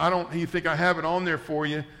one, you think I have it on there for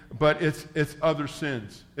you, but it's other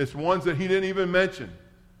sins. It's ones that he didn't even mention.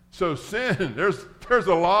 So sin, there's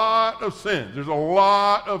a lot of sins. There's a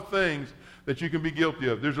lot of things that you can be guilty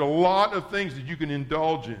of. There's a lot of things that you can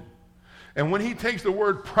indulge in. And when he takes the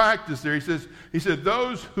word practice there, he said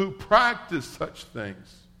those who practice such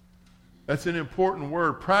things. That's an important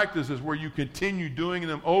word. Practice is where you continue doing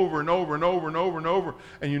them over and over and over and over and over,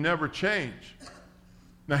 and you never change.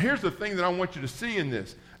 Now here's the thing that I want you to see in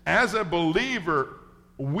this. As a believer,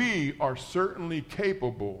 we are certainly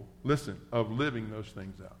capable, listen, of living those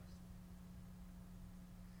things out.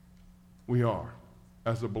 We are,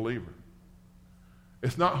 as a believer.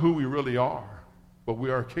 It's not who we really are, but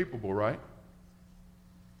we are capable, right?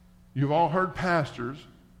 You've all heard pastors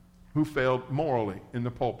who failed morally in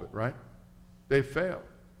the pulpit, right? They failed.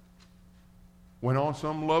 Went on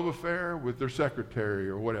some love affair with their secretary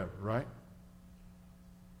or whatever, right?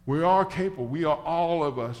 We are capable. All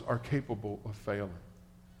of us are capable of failing.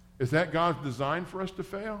 Is that God's design for us to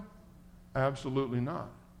fail? Absolutely not.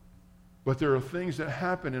 But there are things that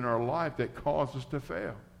happen in our life that cause us to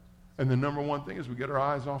fail. And the number one thing is we get our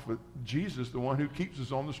eyes off of Jesus, the one who keeps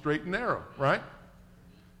us on the straight and narrow, right?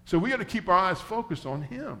 So we got to keep our eyes focused on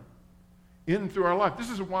him in and through our life. This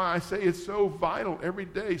is why I say it's so vital every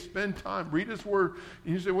day. Spend time, read his word.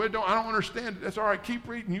 And you say, well, I don't understand it. That's all right. Keep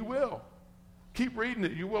reading. You will. Keep reading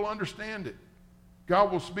it. You will understand it.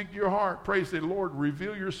 God will speak to your heart. Pray, say, Lord,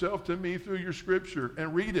 reveal yourself to me through your scripture,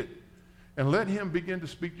 and read it. And let him begin to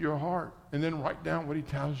speak to your heart. And then write down what he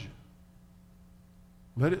tells you.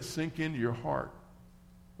 Let it sink into your heart.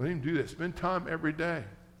 Let him do that. Spend time every day.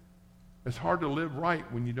 It's hard to live right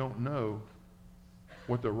when you don't know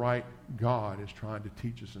what the right God is trying to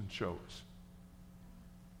teach us and show us.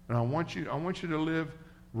 And I want you to live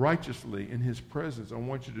righteously in his presence. I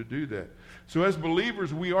want you to do that. So as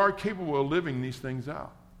believers, we are capable of living these things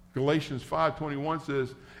out. Galatians 5:21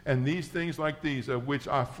 says, and these things like these, of which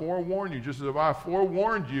I forewarn you, just as I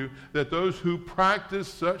forewarned you, that those who practice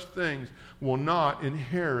such things will not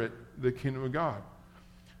inherit the kingdom of God.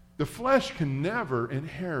 The flesh can never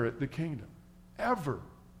inherit the kingdom, ever.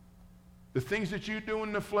 The things that you do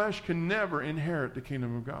in the flesh can never inherit the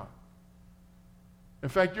kingdom of God. In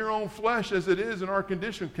fact, your own flesh, as it is in our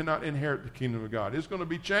condition, cannot inherit the kingdom of God. It's going to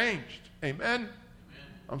be changed. Amen?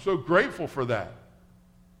 I'm so grateful for that.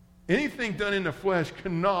 Anything done in the flesh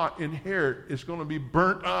cannot inherit. It's going to be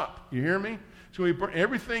burnt up. You hear me? It's going to be burnt.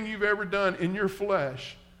 Everything you've ever done in your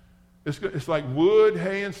flesh, it's like wood,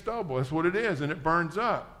 hay, and stubble. That's what it is, and it burns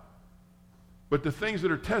up. But the things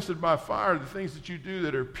that are tested by fire, the things that you do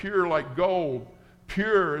that are pure like gold,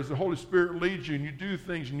 pure as the Holy Spirit leads you, and you do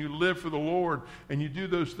things and you live for the Lord and you do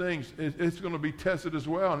those things, it's going to be tested as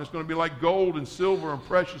well. And it's going to be like gold and silver and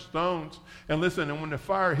precious stones. And listen, and when the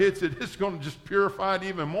fire hits it, it's going to just purify it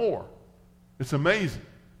even more. It's amazing.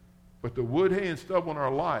 But the wood, hay, and stubble in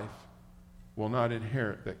our life will not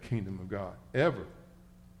inherit that kingdom of God, ever.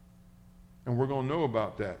 And we're going to know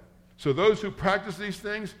about that. So those who practice these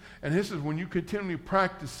things, and this is when you continually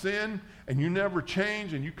practice sin and you never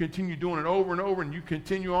change and you continue doing it over and over and you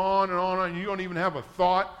continue on and on and you don't even have a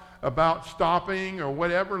thought about stopping or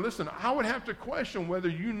whatever. Listen, I would have to question whether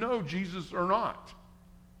you know Jesus or not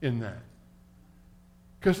in that.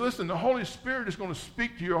 Because listen, the Holy Spirit is going to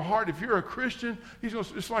speak to your heart. If you're a Christian,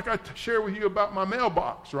 it's like I share with you about my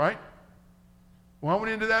mailbox, right? Well, I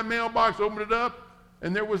went into that mailbox, opened it up,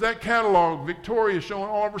 and there was that catalog, Victoria, showing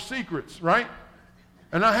all of her secrets, right?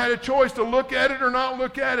 And I had a choice to look at it or not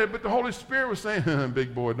look at it, but the Holy Spirit was saying,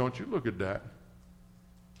 big boy, don't you look at that.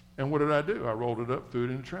 And what did I do? I rolled it up, threw it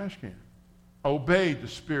in the trash can. I obeyed the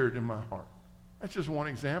Spirit in my heart. That's just one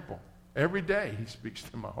example. Every day he speaks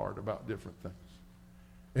to my heart about different things.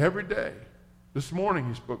 Every day. This morning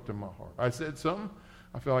he spoke to my heart. I said something,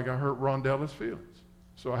 I felt like I hurt Rondella's feelings.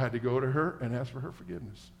 So I had to go to her and ask for her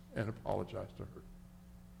forgiveness and apologize to her.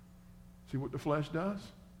 See what the flesh does?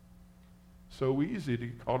 So easy to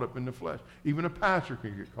get caught up in the flesh. Even a pastor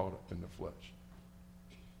can get caught up in the flesh.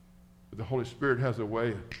 But the Holy Spirit has a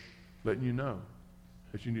way of letting you know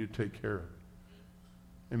that you need to take care of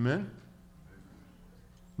it. Amen?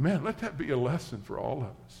 Man, let that be a lesson for all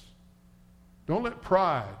of us. Don't let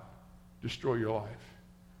pride destroy your life.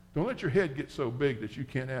 Don't let your head get so big that you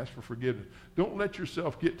can't ask for forgiveness. Don't let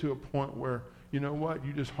yourself get to a point where, you know what,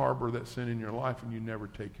 you just harbor that sin in your life and you never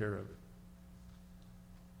take care of it.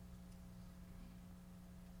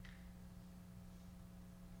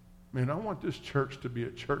 Man, I want this church to be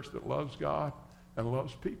a church that loves God and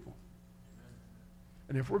loves people.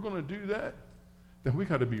 And if we're going to do that, then we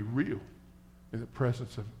got to be real in the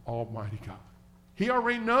presence of Almighty God. He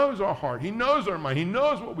already knows our heart. He knows our mind. He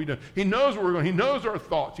knows what we do. He knows where we're going. He knows our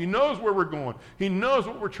thoughts. He knows where we're going. He knows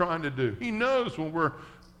what we're trying to do. He knows when we're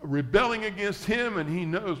rebelling against him, and he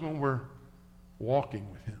knows when we're walking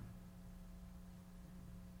with him.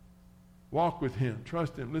 Walk with him.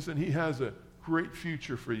 Trust him. Listen, he has a great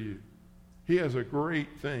future for you. He has a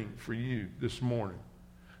great thing for you this morning.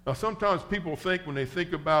 Now, sometimes people think when they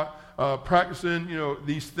think about practicing,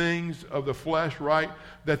 these things of the flesh, right,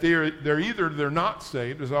 that they're not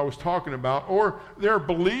saved, as I was talking about, or they're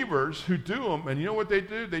believers who do them, and you know what they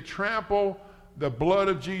do? They trample the blood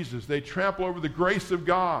of Jesus. They trample over the grace of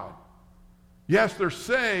God. Yes, they're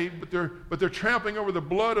saved, but they're trampling over the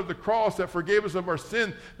blood of the cross that forgave us of our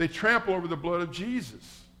sin. They trample over the blood of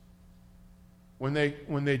Jesus when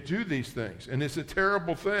they do these things, and it's a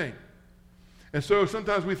terrible thing. And so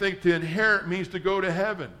sometimes we think to inherit means to go to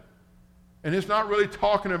heaven. And it's not really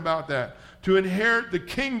talking about that. To inherit the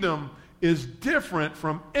kingdom is different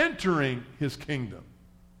from entering his kingdom.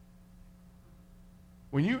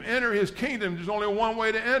 When you enter his kingdom, there's only one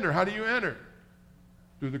way to enter. How do you enter?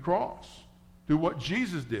 through the cross, through what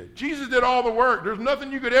Jesus did. Jesus did all the work. There's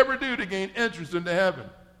nothing you could ever do to gain entrance into heaven.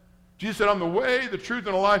 Jesus said, I'm the way, the truth,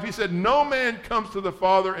 and the life. He said, no man comes to the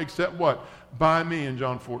Father except what? By me in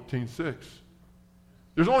John 14:6.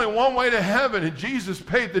 There's only one way to heaven, and Jesus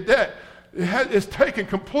paid the debt. It's taken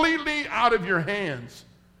completely out of your hands.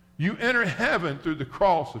 You enter heaven through the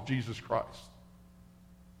cross of Jesus Christ.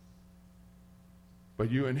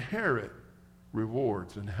 But you inherit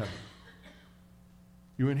rewards in heaven.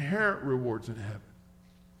 You inherit rewards in heaven.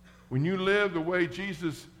 When you live the way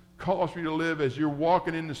Jesus calls for you to live, as you're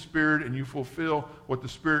walking in the Spirit and you fulfill what the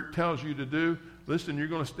Spirit tells you to do, listen, you're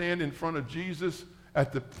going to stand in front of Jesus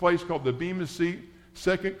at the place called the Bema Seat.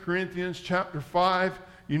 2 Corinthians chapter 5,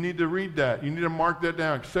 you need to read that. You need to mark that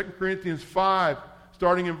down. 2 Corinthians 5,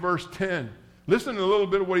 starting in verse 10. Listen to a little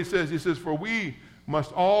bit of what he says. He says, for we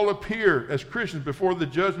must all appear as Christians before the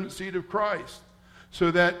judgment seat of Christ,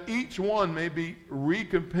 so that each one may be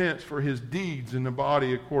recompensed for his deeds in the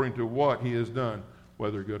body according to what he has done,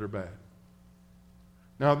 whether good or bad.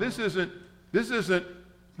 Now, this isn't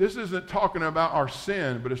talking about our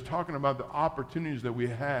sin, but it's talking about the opportunities that we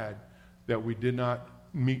had that we did not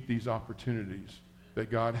meet these opportunities that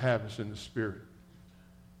God had us in the Spirit.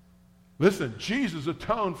 Listen, Jesus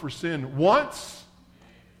atoned for sin once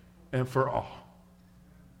and for all.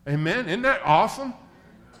 Amen? Isn't that awesome?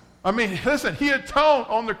 I mean, listen, he atoned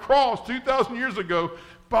on the cross 2,000 years ago.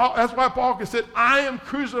 That's why Paul can say, I am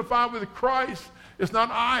crucified with Christ. It's not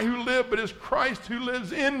I who live, but it's Christ who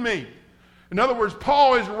lives in me. In other words,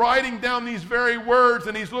 Paul is writing down these very words,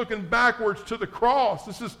 and he's looking backwards to the cross.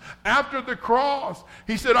 This is after the cross.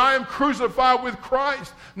 He said, I am crucified with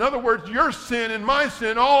Christ. In other words, your sin and my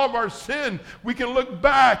sin, all of our sin, we can look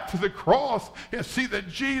back to the cross and see that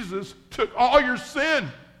Jesus took all your sin.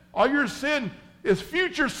 All your sin is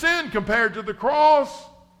future sin compared to the cross.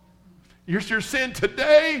 It's your sin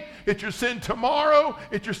today. It's your sin tomorrow.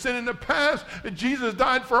 It's your sin in the past. And Jesus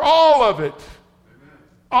died for all of it. Amen.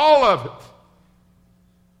 All of it.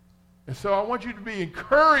 And so I want you to be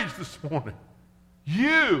encouraged this morning.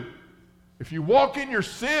 You, if you walk in your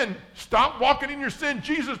sin, stop walking in your sin.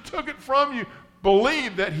 Jesus took it from you.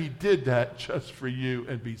 Believe that he did that just for you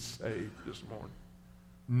and be saved this morning.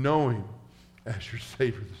 Know him as your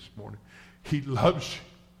Savior this morning. He loves you.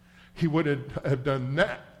 He wouldn't have done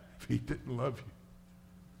that if he didn't love you.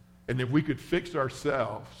 And if we could fix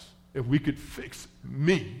ourselves, if we could fix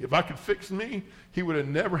me, if I could fix me, he would have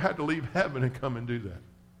never had to leave heaven and come and do that.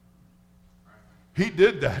 He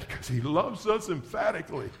did that because he loves us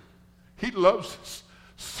emphatically. He loves us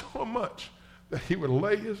so much that he would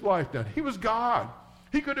lay his life down. He was God.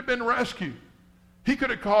 He could have been rescued. He could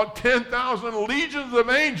have called 10,000 legions of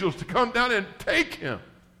angels to come down and take him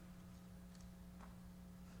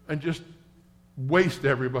and just waste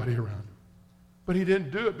everybody around him. But he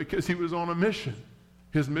didn't do it because he was on a mission.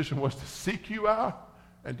 His mission was to seek you out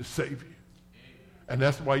and to save you. And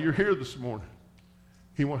that's why you're here this morning.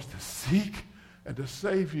 He wants to seek and to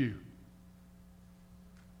save you.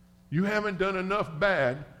 You haven't done enough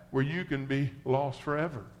bad where you can be lost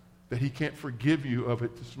forever, that he can't forgive you of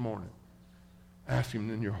it this morning. Ask him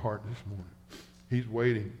in your heart this morning. He's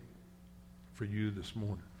waiting for you this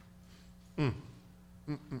morning.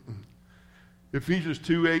 Ephesians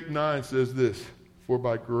 2:8-9 says this, for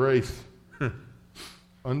by grace,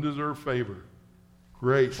 undeserved favor,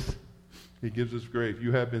 grace, he gives us grace.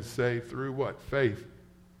 You have been saved through what? Faith.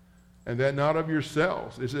 And that not of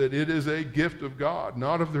yourselves. It said it is a gift of God,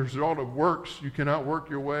 not of the result of works. You cannot work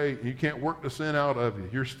your way. You can't work the sin out of you.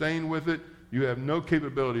 You're staying with it. You have no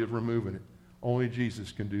capability of removing it. Only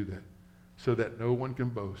Jesus can do that, so that no one can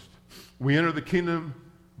boast. We enter the kingdom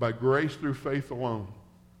by grace through faith alone.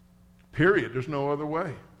 Period. There's no other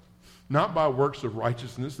way. Not by works of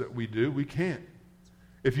righteousness that we do. We can't.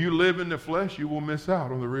 If you live in the flesh, you will miss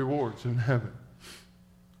out on the rewards in heaven.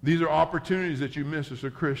 These are opportunities that you miss as a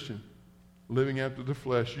Christian. Living after the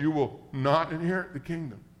flesh, you will not inherit the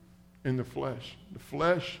kingdom in the flesh. The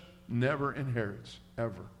flesh never inherits,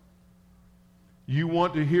 ever. You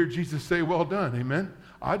want to hear Jesus say, well done, amen?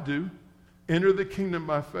 I do. Enter the kingdom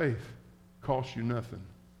by faith. Costs you nothing.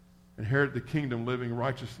 Inherit the kingdom living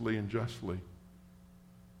righteously and justly.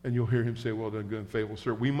 And you'll hear him say, well done, good and faithful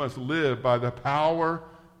servant. We must live by the power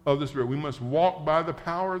of the Spirit. We must walk by the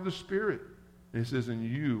power of the Spirit. And he says, and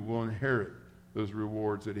you will inherit those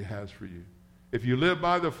rewards that he has for you. If you live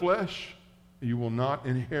by the flesh, you will not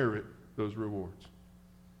inherit those rewards.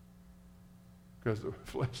 Because the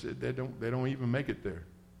flesh, they don't even make it there.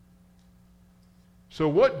 So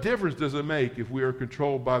what difference does it make if we are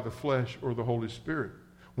controlled by the flesh or the Holy Spirit?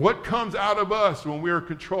 What comes out of us when we are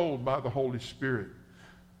controlled by the Holy Spirit?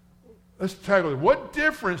 Let's tackle it. What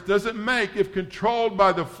difference does it make if controlled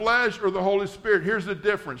by the flesh or the Holy Spirit? Here's the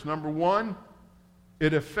difference. Number one,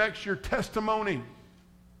 it affects your testimony.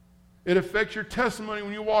 It affects your testimony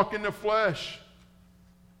when you walk in the flesh.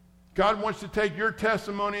 God wants to take your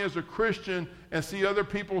testimony as a Christian and see other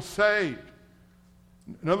people saved.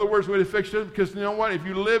 In other words, what it affects you, because you know what? If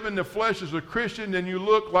you live in the flesh as a Christian, then you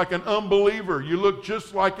look like an unbeliever. You look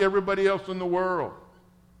just like everybody else in the world.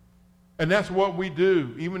 And that's what we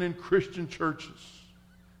do, even in Christian churches.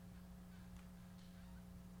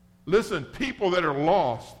 Listen, people that are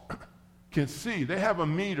lost can see. They have a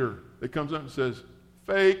meter that comes up and says,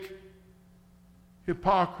 fake,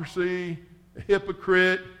 hypocrisy, a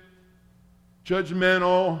hypocrite,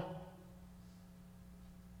 judgmental.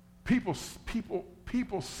 People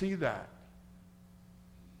see that.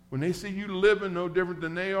 When they see you living no different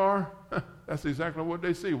than they are, that's exactly what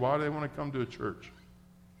they see. Why do they want to come to a church?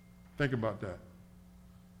 Think about that.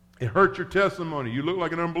 It hurts your testimony. You look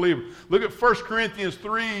like an unbeliever. Look at 1 Corinthians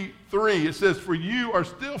 3:3. It says, for you are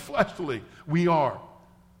still fleshly. We are.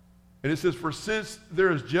 And it says, for since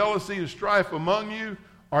there is jealousy and strife among you,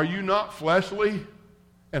 are you not fleshly?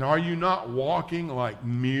 And are you not walking like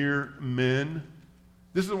mere men?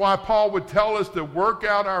 This is why Paul would tell us to work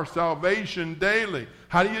out our salvation daily.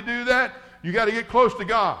 How do you do that? You got to get close to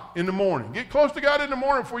God in the morning. Get close to God in the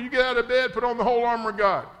morning before you get out of bed. Put on the whole armor of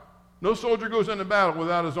God. No soldier goes into battle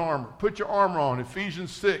without his armor. Put your armor on. Ephesians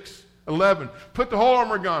 6:11. Put the whole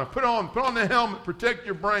armor on. Put on the helmet, protect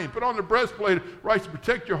your brain. Put on the breastplate, right, to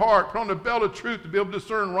protect your heart. Put on the belt of truth to be able to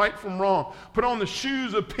discern right from wrong. Put on the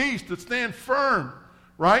shoes of peace to stand firm,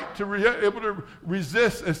 right, to be able to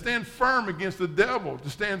resist and stand firm against the devil. To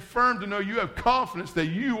stand firm, to know you have confidence that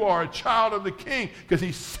you are a child of the King because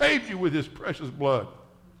he saved you with his precious blood.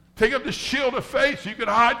 Take up the shield of faith so you can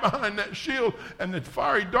hide behind that shield, and the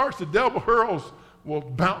fiery darts the devil hurls will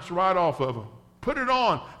bounce right off of him. Put it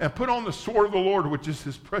on, and put on the sword of the Lord, which is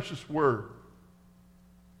his precious word.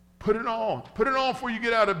 Put it on. Put it on before you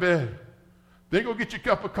get out of bed. Then go get your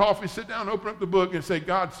cup of coffee, sit down, open up the book, and say,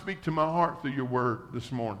 God, speak to my heart through your word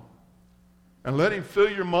this morning. And let him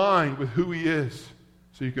fill your mind with who he is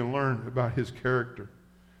so you can learn about his character.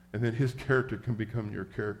 And then his character can become your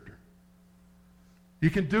character. You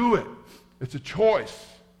can do it. It's a choice.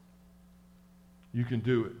 You can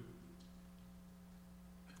do it.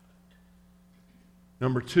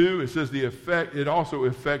 Number two, it says it also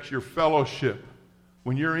affects your fellowship.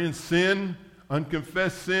 When you're in sin,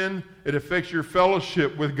 unconfessed sin, it affects your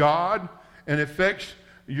fellowship with God and affects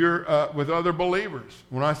your with other believers.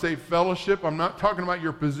 When I say fellowship, I'm not talking about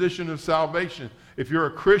your position of salvation. If you're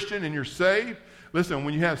a Christian and you're saved, listen,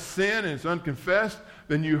 when you have sin and it's unconfessed,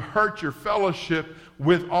 then you hurt your fellowship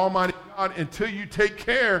with Almighty God until you take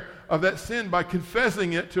care of that sin by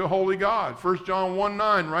confessing it to a holy God. 1 John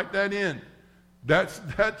 1:9, write that in.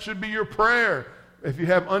 That should be your prayer. If you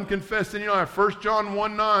have unconfessed sin in your life, 1 John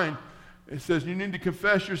 1:9, it says you need to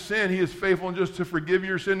confess your sin. He is faithful and just to forgive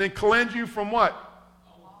your sin and cleanse you from what?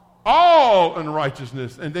 All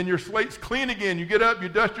unrighteousness. And then your slate's clean again. You get up, you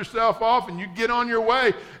dust yourself off, and you get on your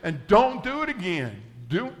way. And don't do it again.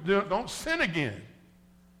 Don't sin again.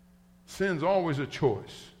 Sin's always a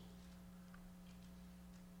choice.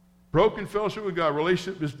 Broken fellowship with God,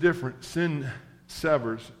 relationship is different. Sin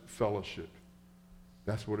severs fellowship.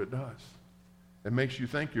 That's what it does. It makes you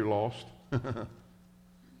think you're lost.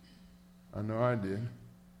 I know I did.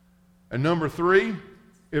 And number three,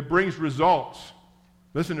 it brings results.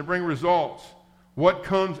 Listen, it brings results. What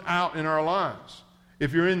comes out in our lives?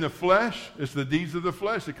 If you're in the flesh, it's the deeds of the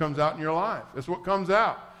flesh that comes out in your life. That's what comes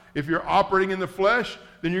out. If you're operating in the flesh,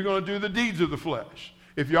 then you're going to do the deeds of the flesh.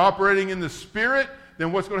 If you're operating in the Spirit,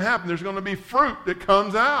 then what's going to happen? There's going to be fruit that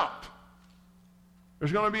comes out.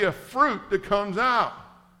 There's going to be a fruit that comes out.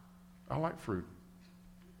 I like fruit.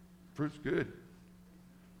 Fruit's good.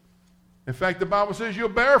 In fact, the Bible says you'll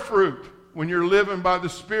bear fruit when you're living by the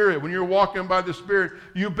Spirit. When you're walking by the Spirit,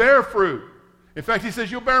 you bear fruit. In fact, he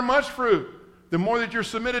says you'll bear much fruit. The more that you're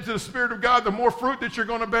submitted to the Spirit of God, the more fruit that you're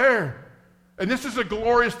going to bear. And this is a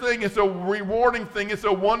glorious thing. It's a rewarding thing. It's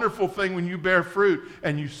a wonderful thing when you bear fruit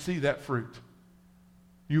and you see that fruit.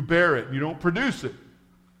 You bear it. You don't produce it.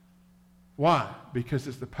 Why? Because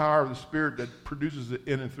it's the power of the Spirit that produces it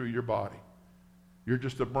in and through your body. You're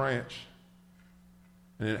just a branch.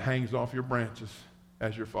 And it hangs off your branches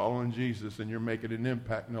as you're following Jesus and you're making an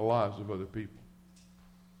impact in the lives of other people.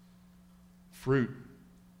 Fruit.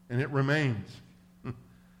 And it remains.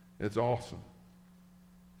 It's awesome.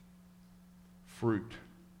 Fruit.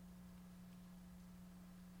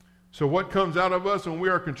 So what comes out of us when we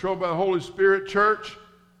are controlled by the Holy Spirit, church?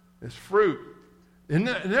 It's fruit. Isn't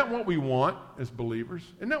that what we want as believers?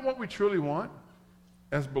 Isn't that what we truly want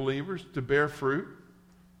as believers, to bear fruit?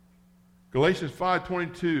 Galatians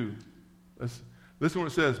 5:22. Listen to what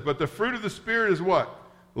it says. But the fruit of the Spirit is what?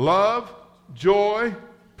 Love, joy,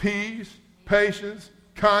 peace, patience,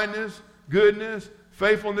 kindness, goodness,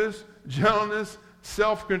 faithfulness, gentleness,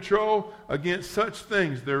 self-control. Against such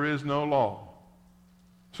things there is no law.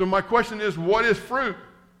 So my question is, what is fruit?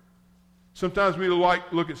 Sometimes we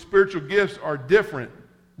look at spiritual gifts are different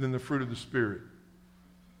than the fruit of the Spirit.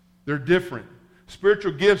 They're different.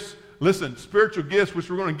 Spiritual gifts, listen, spiritual gifts, which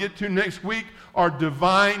we're going to get to next week, are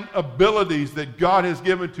divine abilities that God has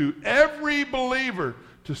given to every believer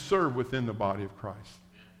to serve within the body of Christ.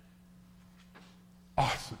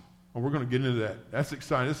 Awesome. And we're going to get into that. That's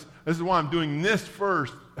exciting. This is why I'm doing this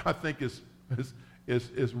first. I think is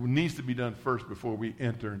needs to be done first before we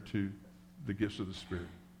enter into the gifts of the Spirit.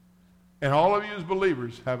 And all of you as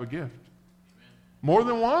believers have a gift. Amen. More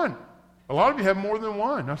than one. A lot of you have more than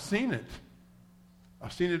one. I've seen it.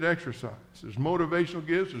 I've seen it exercised. There's motivational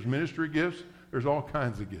gifts. There's ministry gifts. There's all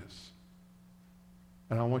kinds of gifts.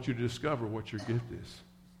 And I want you to discover what your gift is.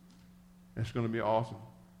 And it's going to be awesome.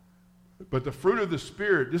 But the fruit of the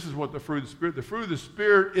Spirit, this is what the fruit of the Fruit of the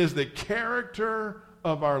Spirit is the character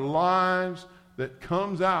of our lives that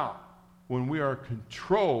comes out when we are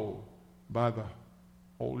controlled by the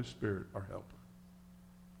Holy Spirit, our helper.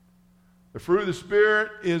 The fruit of the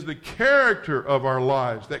Spirit is the character of our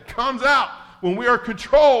lives that comes out when we are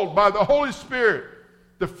controlled by the Holy Spirit.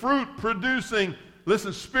 The fruit producing,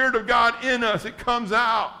 listen, Spirit of God in us, it comes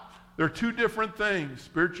out. There are two different things,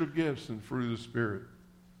 spiritual gifts and fruit of the Spirit.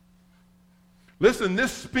 Listen,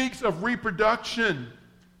 this speaks of reproduction.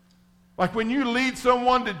 Like when you lead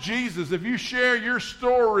someone to Jesus, if you share your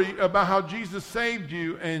story about how Jesus saved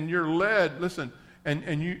you and you're led, listen,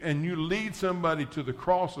 and you lead somebody to the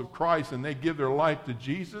cross of Christ and they give their life to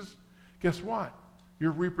Jesus, guess what?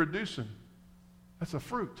 You're reproducing. That's a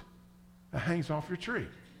fruit that hangs off your tree.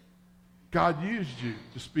 God used you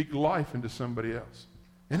to speak life into somebody else.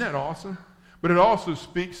 Isn't that awesome? But it also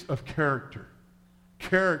speaks of character.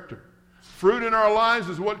 Character. Fruit in our lives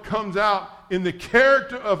is what comes out in the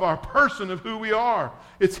character of our person, of who we are.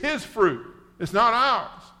 It's His fruit. It's not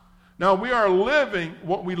ours. Now, we are living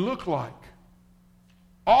what we look like.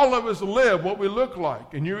 All of us live what we look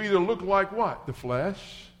like. And you either look like what? The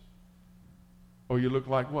flesh. Or you look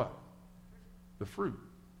like what? The fruit.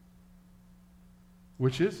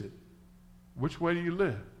 Which is it? Which way do you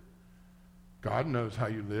live? God knows how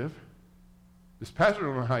you live. This pastor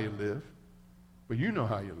don't know how you live. But you know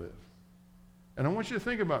how you live. And I want you to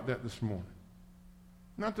think about that this morning.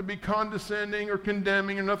 Not to be condescending or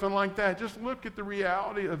condemning or nothing like that. Just look at the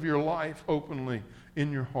reality of your life openly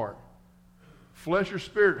in your heart. Flesh or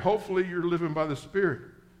spirit, hopefully you're living by the Spirit.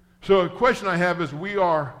 So a question I have is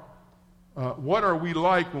what are we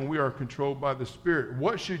like when we are controlled by the Spirit?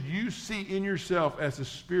 What should you see in yourself as the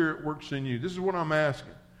Spirit works in you? This is what I'm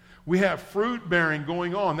asking. We have fruit bearing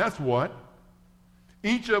going on. That's what?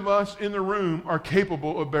 Each of us in the room are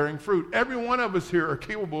capable of bearing fruit. Every one of us here are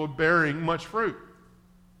capable of bearing much fruit.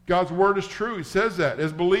 God's word is true. He says that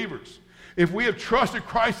as believers. If we have trusted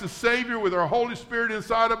Christ as Savior with our Holy Spirit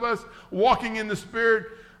inside of us, walking in the Spirit,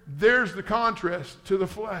 there's the contrast to the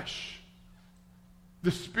flesh. The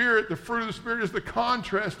Spirit, the fruit of the Spirit is the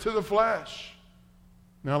contrast to the flesh.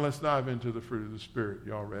 Now let's dive into the fruit of the Spirit.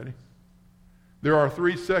 Y'all ready? There are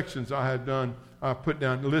 3 sections I put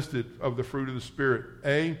down listed of the fruit of the Spirit.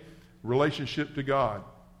 A, relationship to God.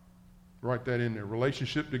 Write that in there.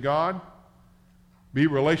 Relationship to God. B,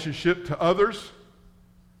 relationship to others.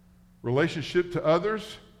 Relationship to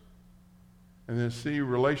others. And then C,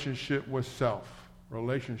 relationship with self.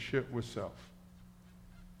 Relationship with self.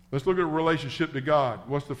 Let's look at relationship to God.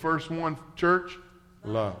 What's the first one, church?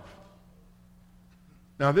 Love.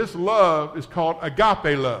 Now this love is called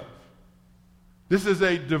agape love. This is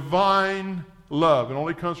a divine love. It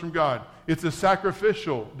only comes from God. It's a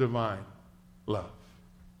sacrificial divine love.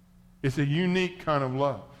 It's a unique kind of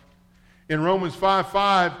love. In Romans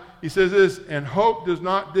 5:5, he says this, and hope does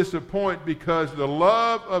not disappoint because the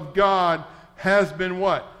love of God has been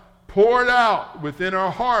what? Poured out within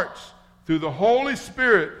our hearts through the Holy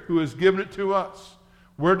Spirit who has given it to us.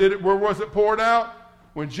 Where was it poured out?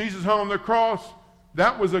 When Jesus hung on the cross,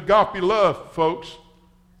 that was agape love, folks.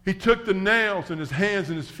 He took the nails in his hands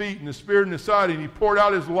and his feet and the Spirit in his side, and he poured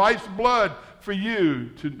out his life's blood for you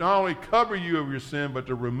to not only cover you of your sin, but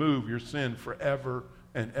to remove your sin forever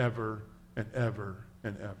and ever and ever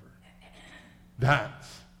and ever.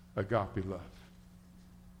 That's agape love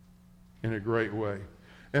in a great way.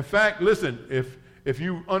 In fact, listen, if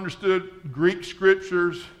you understood Greek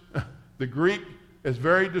scriptures, the Greek It's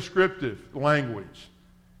very descriptive language.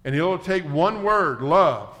 And he'll take one word,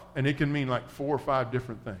 love, and it can mean like 4 or 5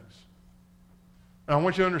 different things. And I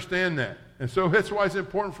want you to understand that. And so that's why it's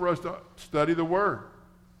important for us to study the Word.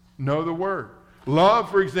 Know the Word. Love,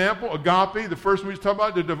 for example, agape, the first one we talked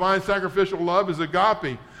about, the divine sacrificial love is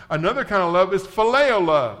agape. Another kind of love is phileo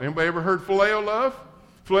love. Anybody ever heard phileo love?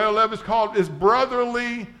 Phileo love is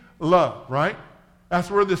brotherly love, right? That's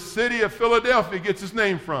where the city of Philadelphia gets its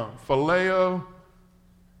name from. Philadelphia.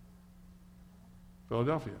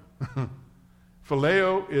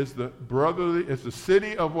 Phileo is the brotherly, it's the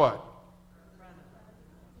city of what?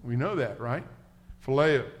 We know that, right?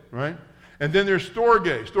 Phileo, right? And then there's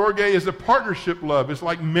storge. Storge is a partnership love. It's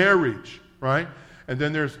like marriage, right? And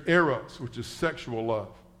then there's eros, which is sexual love,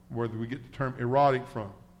 where we get the term erotic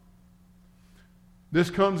from. This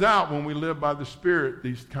comes out when we live by the Spirit,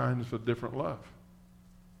 these kinds of different love.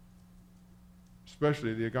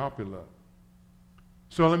 Especially the agape love.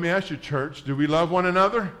 So let me ask you, church, do we love one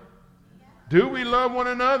another? Do we love one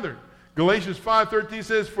another? Galatians 5:13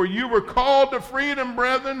 says, "For you were called to freedom,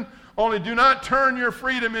 brethren, only do not turn your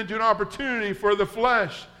freedom into an opportunity for the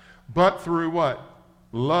flesh, but through what?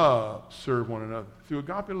 Love, serve one another." Through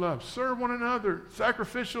agape love, serve one another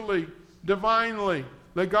sacrificially, divinely.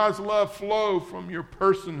 Let God's love flow from your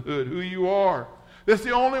personhood, who you are. That's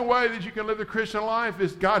the only way that you can live the Christian life,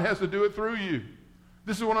 is God has to do it through you.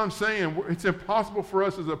 This is what I'm saying. It's impossible for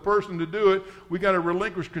us as a person to do it. We got to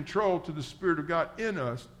relinquish control to the Spirit of God in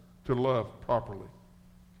us to love properly.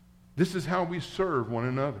 This is how we serve one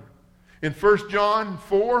another. In 1 John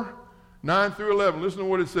 4:9-11, listen to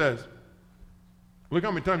what it says. Look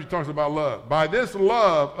how many times he talks about love. "By this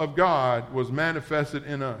love of God was manifested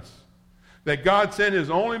in us, that God sent his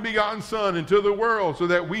only begotten Son into the world so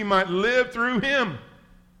that we might live through him.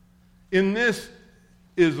 In this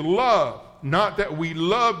is love, not that we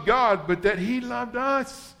loved God, but that he loved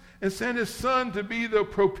us and sent his Son to be the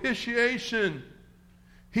propitiation."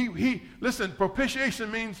 Listen, propitiation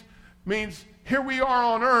means here we are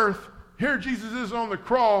on earth, here Jesus is on the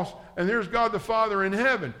cross, and there's God the Father in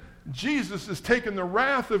heaven. Jesus has taken the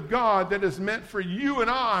wrath of God that is meant for you and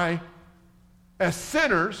I as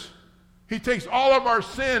sinners. He takes all of our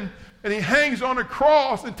sin and he hangs on a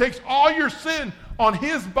cross and takes all your sin on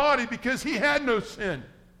his body because he had no sin.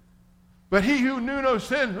 But he who knew no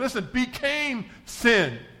sin, listen, became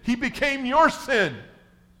sin. He became your sin.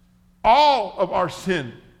 All of our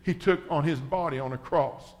sin he took on his body on a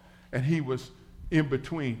cross. And he was in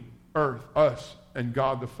between earth, us, and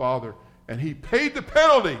God the Father. And he paid the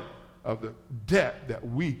penalty of the debt that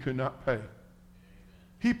we could not pay.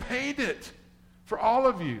 He paid it for all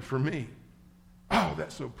of you, for me. Oh,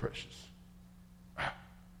 that's so precious.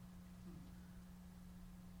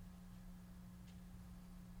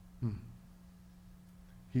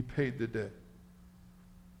 He paid the debt.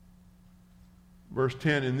 Verse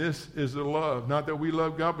 10, "And this is the love, not that we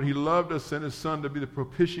love God, but he loved us, sent his Son to be the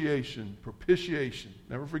propitiation." Propitiation.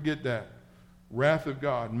 Never forget that. Wrath of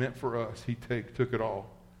God meant for us. He took it all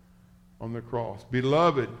on the cross.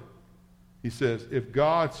 "Beloved," he says, "if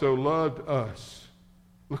God so loved us,"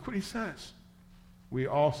 look what he says, "we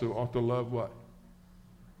also ought to love" what?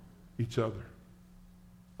 Each other.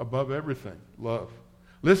 Above everything, love.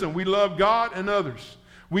 Listen, we love God and others.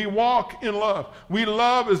 We walk in love. We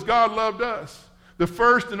love as God loved us. The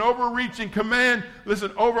first and overarching command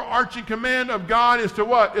of God is to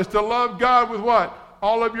what? Is to love God with what?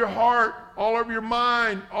 All of your heart, all of your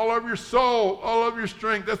mind, all of your soul, all of your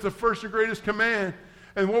strength. That's the first and greatest command.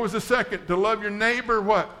 And what was the second? To love your neighbor,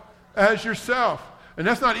 what? As yourself. And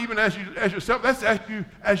that's not even as yourself. That's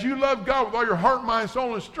as you love God with all your heart, mind,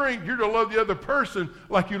 soul, and strength, you're to love the other person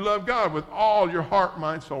like you love God with all your heart,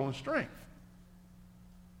 mind, soul, and strength.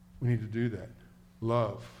 We need to do that.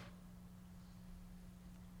 Love.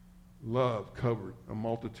 Love covered a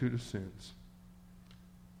multitude of sins.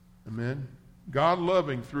 Amen? God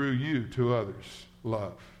loving through you to others.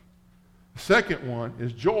 Love. The second one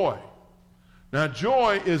is joy. Now,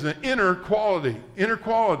 joy is an inner quality. Inner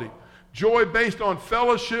quality. Joy based on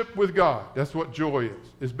fellowship with God. That's what joy is.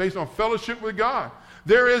 It's based on fellowship with God.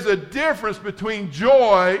 There is a difference between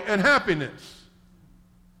joy and happiness.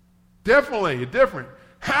 Definitely a difference.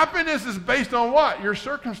 Happiness is based on what? Your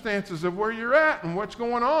circumstances of where you're at and what's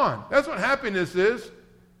going on. That's what happiness is.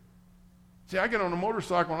 See, I get on a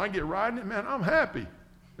motorcycle and I get riding it, man, I'm happy.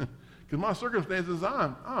 Because my circumstances,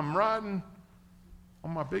 I'm riding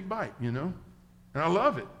on my big bike, you know. And I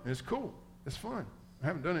love it. And it's cool. It's fun. I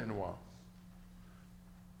haven't done it in a while.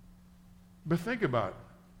 But think about it.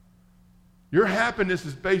 Your happiness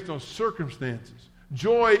is based on circumstances.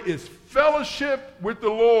 Joy is fellowship with the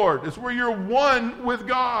Lord. It's where you're one with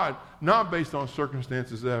God. not based on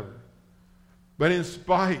circumstances ever. But in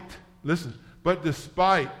spite, listen, but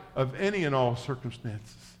despite of any and all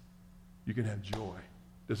circumstances, you can have joy.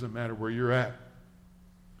 Doesn't matter where you're at.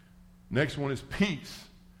 Next one is peace.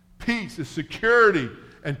 Peace is security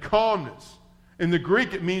and calmness. In the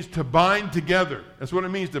Greek, it means to bind together. That's what it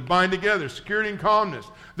means, to bind together, security and calmness.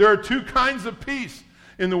 There are two kinds of peace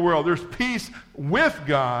in the world. There's peace with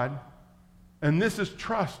God, and this is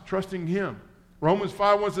trusting Him. Romans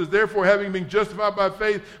 5:1 says, therefore, having been justified by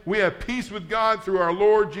faith, we have peace with God through our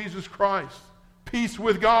Lord Jesus Christ. Peace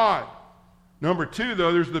with God. Number two,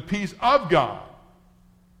 though, there's the peace of God.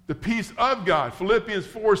 The peace of God. Philippians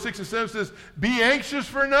 4:6-7 says, be anxious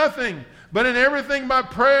for nothing, but in everything by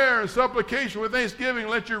prayer and supplication with thanksgiving,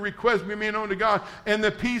 let your requests be made known to God. And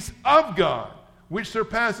the peace of God, which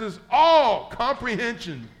surpasses all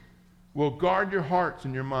comprehension, will guard your hearts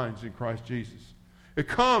and your minds in Christ Jesus. It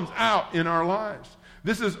comes out in our lives.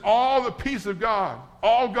 This is all the peace of God.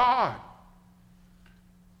 All God.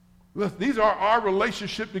 Look, these are our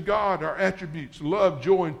relationship to God, our attributes, love,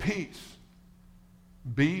 joy, and peace.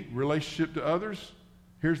 B, relationship to others.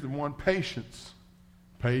 Here's the one, patience.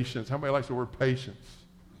 Patience. How many likes the word patience?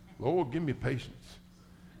 Lord, give me patience.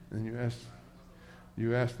 And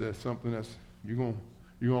you ask that something that's, you're going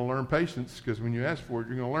to learn patience, because when you ask for it,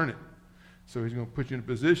 you're going to learn it. So He's going to put you in a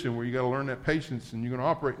position where you got to learn that patience, and you're going to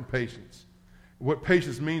operate in patience. What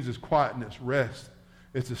patience means is quietness, rest.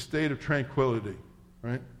 It's a state of tranquility,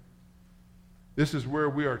 right? This is where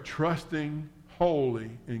we are trusting wholly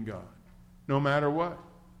in God, no matter what.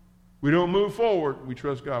 We don't move forward. We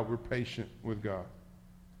trust God. We're patient with God.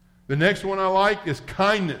 The next one I like is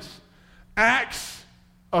kindness. Acts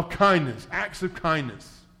of kindness. Acts of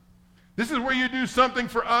kindness. This is where you do something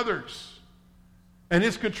for others. And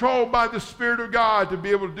it's controlled by the Spirit of God to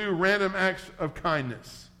be able to do random acts of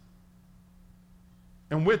kindness.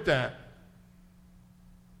 And with that,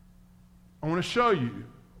 I want to show you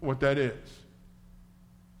what that is.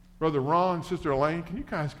 Brother Ron, Sister Elaine, can you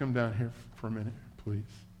guys come down here for a minute, please?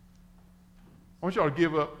 I want y'all to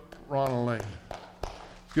give up Ron and Elaine.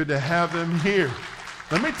 It's good to have them here.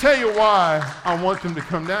 Let me tell you why I want them to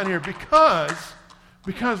come down here. Because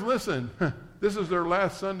listen, this is their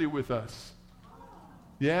last Sunday with us.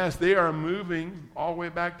 Yes, they are moving all the way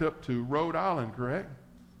back up to Rhode Island, correct?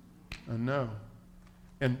 I know.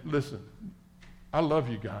 And listen, I love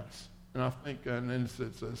you guys. And I think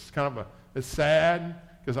it's kind of it's sad,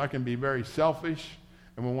 because I can be very selfish,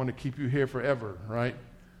 and we want to keep you here forever, right?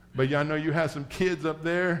 But y'all know you have some kids up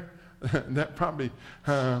there that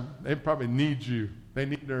they probably need you. They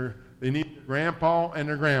need their grandpa and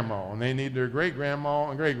their grandma, and they need their great-grandma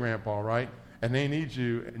and great-grandpa, right? And they need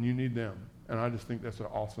you, and you need them. And I just think that's an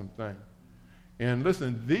awesome thing. And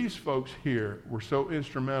listen, these folks here were so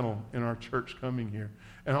instrumental in our church coming here.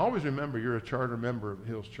 And always remember, you're a charter member of the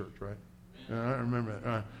Hills Church, right? And I remember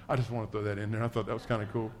that. I just want to throw that in there. I thought that was kind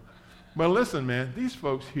of cool. But listen, man, these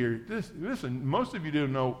folks here, listen, most of you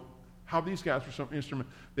didn't know how these guys were so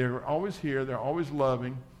instrumental. They were always here. They're always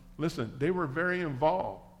loving. Listen, they were very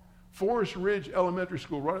involved. Forest Ridge Elementary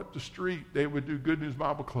School, right up the street, they would do Good News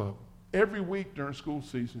Bible Club every week during school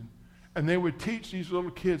season. And they would teach these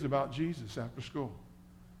little kids about Jesus after school.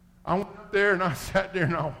 I went up there and I sat there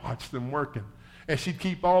and I watched them working. And she'd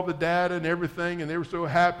keep all the data and everything, and they were so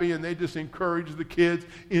happy, and they just encouraged the kids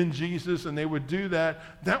in Jesus, and they would do that.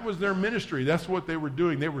 That was their ministry. That's what they were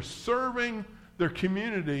doing. They were serving their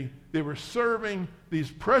community. They were serving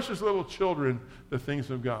these precious little children the things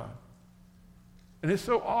of God. And it's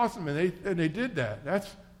so awesome, and they did that.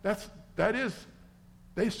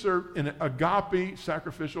 They served in an agape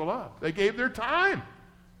sacrificial love. They gave their time.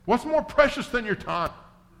 What's more precious than your time?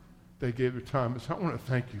 They gave their time. So I want to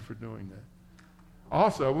thank you for doing that.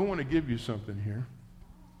 Also, we want to give you something here.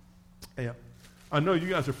 Yeah. I know you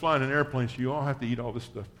guys are flying in airplanes, so you all have to eat all this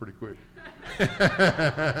stuff pretty quick.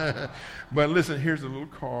 But listen, here's a little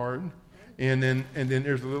card, and then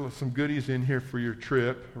there's some goodies in here for your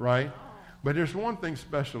trip, right? But there's one thing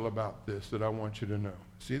special about this that I want you to know.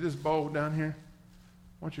 See this bowl down here?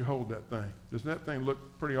 Why don't you hold that thing? Doesn't that thing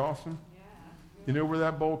look pretty awesome? Yeah. You know where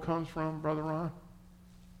that bowl comes from, Brother Ron?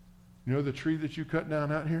 You know the tree that you cut down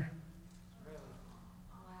out here?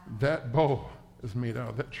 That bowl is made out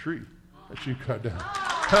of that tree that you cut down.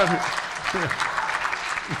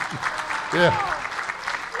 Yeah.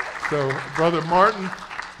 So Brother Martin,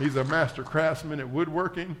 he's a master craftsman at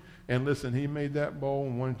woodworking. And listen, he made that bowl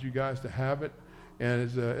and wanted you guys to have it.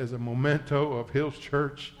 And as a memento of Hills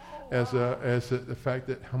Church, as the fact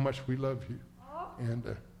that how much we love you. And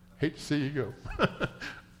hate to see you go.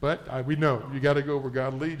 But we know you got to go where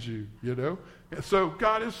God leads you, you know. And so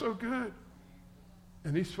God is so good.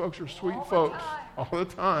 And these folks are sweet All the folks.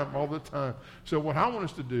 time. All the time. So what I want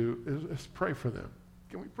us to do is pray for them.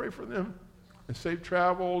 Can we pray for them? And safe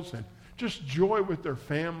travels and just joy with their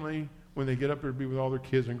family when they get up there to be with all their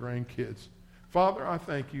kids and grandkids. Father, I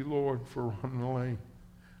thank you, Lord, for Ron and Elaine.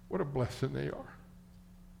 What a blessing they are.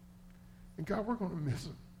 And God, we're going to miss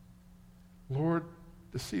them. Lord,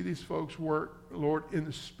 to see these folks work, Lord, in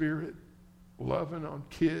the Spirit, loving on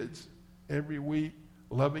kids every week,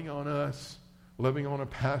 loving on us, loving on a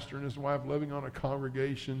pastor and his wife, loving on a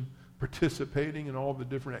congregation, participating in all the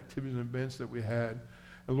different activities and events that we had.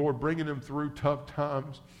 And Lord, bringing them through tough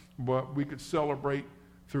times, but we could celebrate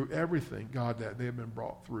through everything, God, that they have been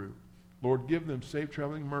brought through. Lord, give them safe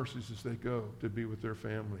traveling mercies as they go to be with their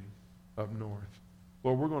family up north.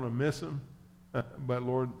 Lord, we're going to miss them, but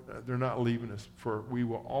Lord, they're not leaving us, for we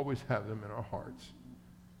will always have them in our hearts.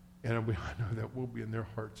 And I know that we'll be in their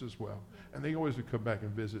hearts as well. And they always would come back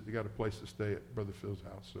and visit. They got a place to stay at Brother Phil's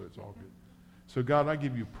house, so it's all good. So God, I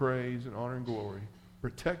give you praise and honor and glory.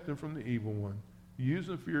 Protect them from the evil one. Use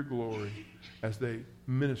them for your glory as they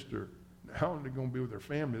minister. How are they going to be with their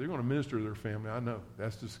family? They're going to minister to their family. I know.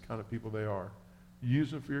 That's just the kind of people they are.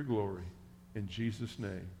 Use them for your glory. In Jesus'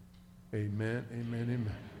 name, amen, amen,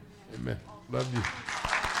 amen. Amen. Love you.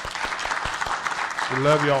 We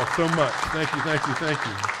love you all so much. Thank you, thank you, thank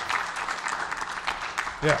you.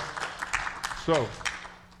 Yeah. So,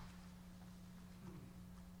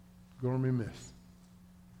 going to be missed.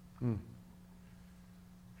 I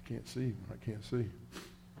can't see. I can't see.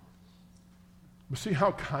 But see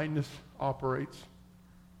how kindness operates?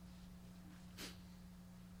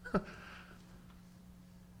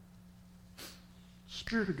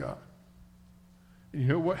 Spirit of God. And you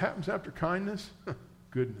know what happens after kindness?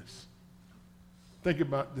 Goodness. Think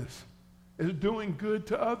about this. It's doing good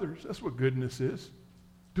to others. That's what goodness is.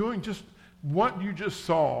 Doing just what you just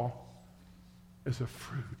saw is a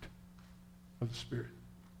fruit of the Spirit.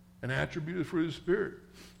 An attribute of the fruit of the Spirit.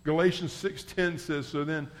 Galatians 6:10 says, so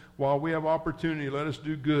then, while we have opportunity, let us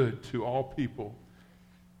do good to all people.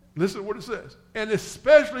 Listen to what it says. And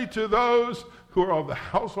especially to those who are of the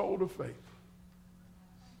household of faith.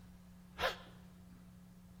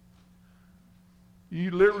 You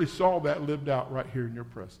literally saw that lived out right here in your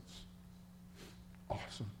presence.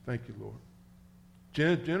 Awesome. Thank you, Lord.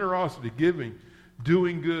 Generosity, giving,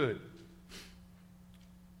 doing good.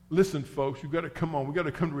 Listen, folks, you've got to come on. We've got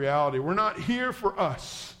to come to reality. We're not here for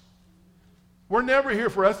us. We're never here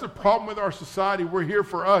for us. That's the problem with our society. We're here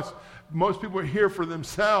for us. Most people are here for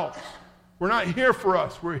themselves. We're not here for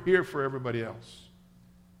us. We're here for everybody else.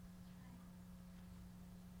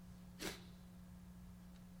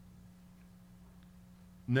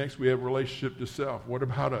 Next, we have relationship to self. What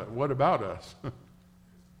about us?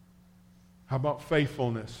 How about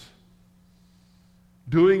faithfulness?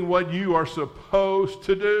 Doing what you are supposed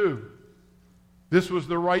to do. This was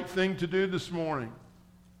the right thing to do this morning.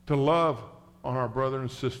 To love on our brother and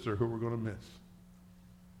sister who we're going to miss.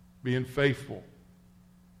 Being faithful.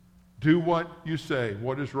 Do what you say,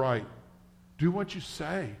 what is right. Do what you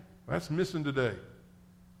say. That's missing today.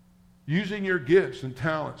 Using your gifts and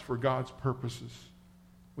talents for God's purposes.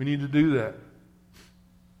 We need to do that.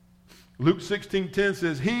 Luke 16:10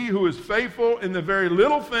 says, he who is faithful in the very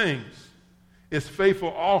little things is faithful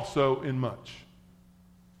also in much.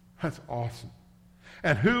 That's awesome.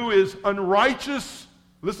 And who is unrighteous,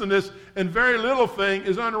 listen to this, in very little thing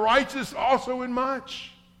is unrighteous also in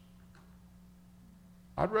much.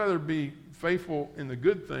 I'd rather be faithful in the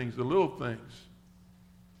good things, the little things,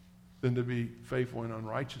 than to be faithful in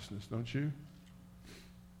unrighteousness, don't you?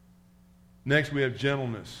 Next, we have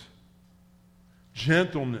gentleness.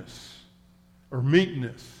 Gentleness or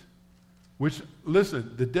meekness, which,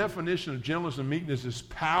 listen, the definition of gentleness and meekness is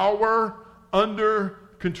power under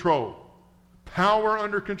control. Power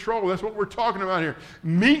under control. That's what we're talking about here.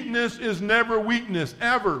 Meekness is never weakness,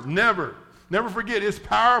 ever, never. Never forget, it's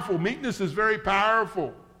powerful. Meekness is very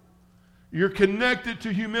powerful. You're connected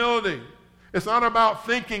to humility. It's not about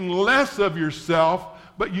thinking less of yourself,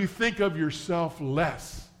 but you think of yourself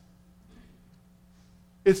less.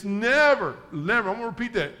 It's never, I'm going to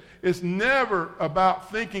repeat that. It's never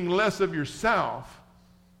about thinking less of yourself,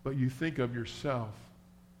 but you think of yourself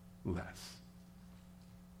less.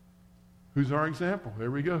 Who's our example?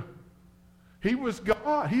 There we go. He was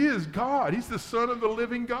God. He is God. He's the Son of the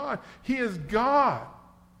living God. He is God.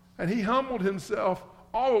 And he humbled himself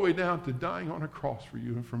all the way down to dying on a cross for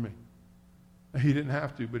you and for me. And he didn't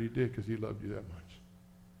have to, but he did because he loved you that much.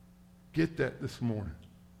 Get that this morning.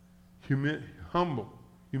 Humble.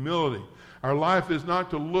 Humility. Our life is not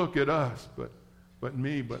to look at us, but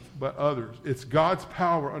me, but others. It's God's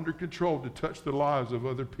power under control to touch the lives of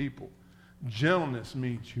other people. Gentleness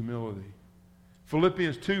means humility.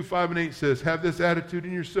 Philippians 2:5-8 says, have this attitude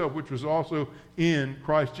in yourself, which was also in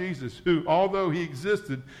Christ Jesus, who, although he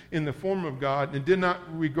existed in the form of God and did not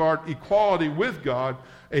regard equality with God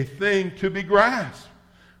a thing to be grasped.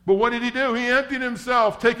 But what did he do? He emptied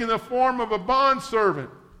himself, taking the form of a bondservant,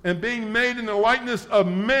 and being made in the likeness of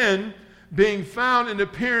men, being found in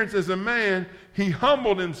appearance as a man, he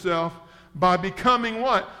humbled himself by becoming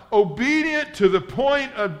what? Obedient to the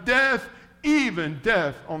point of death, even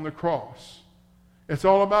death on the cross. It's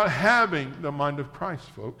all about having the mind of Christ,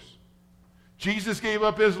 folks. Jesus gave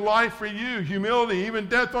up his life for you, humility, even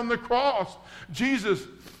death on the cross. Jesus,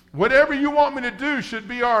 whatever you want me to do should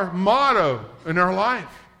be our motto in our life.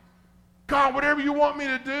 God, whatever you want me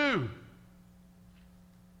to do.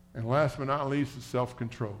 And last but not least is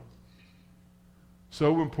self-control.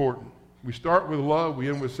 So important. We start with love, we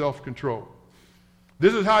end with self-control.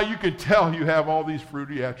 This is how you can tell you have all these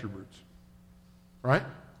fruity attributes. Right?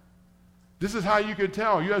 This is how you can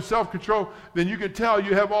tell. You have self-control, then you can tell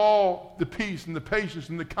you have all the peace and the patience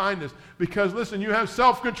and the kindness. Because, listen, you have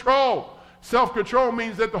self-control. Self-control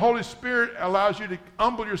means that the Holy Spirit allows you to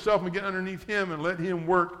humble yourself and get underneath him and let him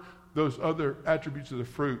work those other attributes of the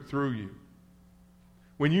fruit through you.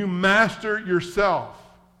 When you master yourself,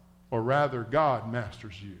 or rather, God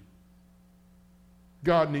masters you.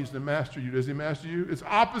 God needs to master you. Does he master you? It's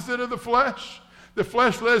opposite of the flesh. The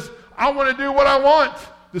flesh says, I want to do what I want.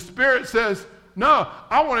 The Spirit says, no,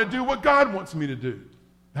 I want to do what God wants me to do.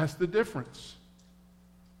 That's the difference.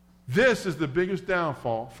 This is the biggest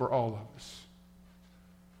downfall for all of us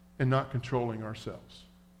in not controlling ourselves.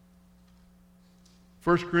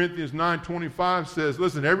 1 Corinthians 9:25 says,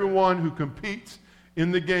 listen, everyone who competes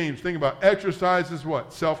in the games, think about exercises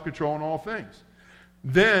what? Self-control in all things.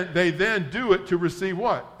 They do it to receive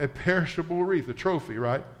what? A perishable wreath, a trophy,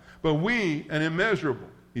 right? But we, an immeasurable,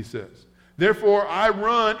 he says. Therefore, I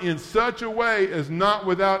run in such a way as not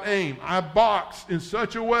without aim. I box in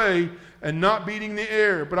such a way and not beating the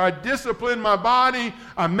air. But I discipline my body.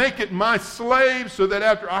 I make it my slave so that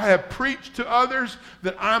after I have preached to others,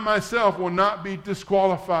 that I myself will not be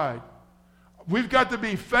disqualified. We've got to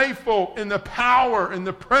be faithful in the power and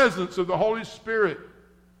the presence of the Holy Spirit.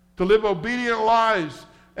 To live obedient lives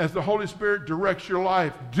as the Holy Spirit directs your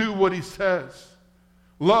life. Do what he says.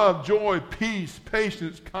 Love, joy, peace,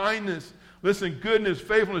 patience, kindness. Listen, goodness,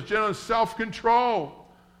 faithfulness, gentleness, self-control.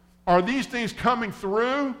 Are these things coming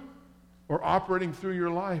through or operating through your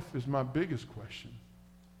life is my biggest question.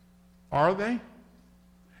 Are they?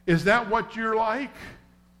 Is that what you're like?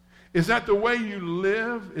 Is that the way you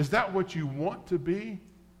live? Is that what you want to be?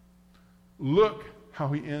 Look how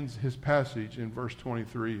he ends his passage in verse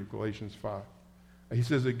 23 of Galatians 5. He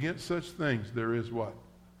says, against such things there is what?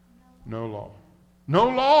 No law. No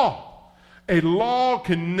law. A law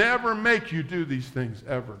can never make you do these things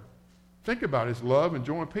ever. Think about it. It's love and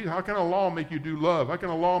joy and peace. How can a law make you do love? How can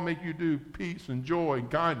a law make you do peace and joy and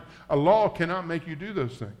kindness? A law cannot make you do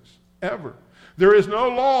those things ever. There is no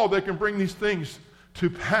law that can bring these things to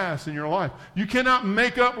pass in your life. You cannot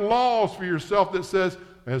make up laws for yourself that says,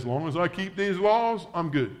 as long as I keep these laws,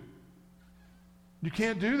 I'm good. You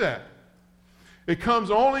can't do that. It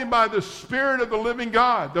comes only by the Spirit of the living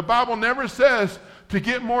God. The Bible never says to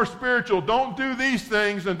get more spiritual, don't do these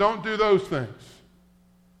things and don't do those things.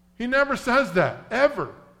 He never says that,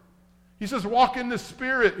 ever. He says walk in the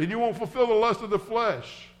Spirit and you won't fulfill the lust of the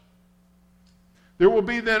flesh. There will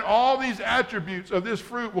be then all these attributes of this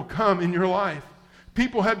fruit will come in your life.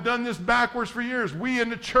 People have done this backwards for years. We in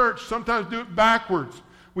the church sometimes do it backwards.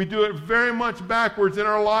 We do it very much backwards in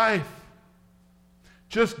our life.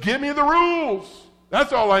 Just give me the rules.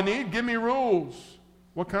 That's all I need. Give me rules.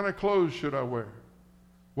 What kind of clothes should I wear?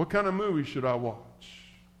 What kind of movie should I watch?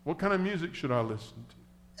 What kind of music should I listen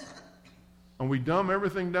to? And we dumb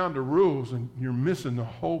everything down to rules, and you're missing the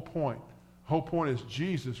whole point. The whole point is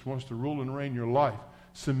Jesus wants to rule and reign your life.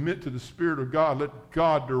 Submit to the Spirit of God. Let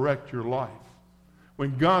God direct your life.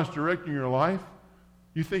 When God's directing your life,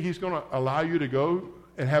 you think he's going to allow you to go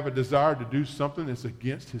and have a desire to do something that's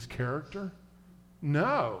against his character?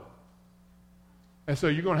 No. And so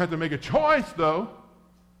you're going to have to make a choice, though.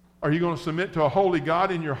 Are you going to submit to a holy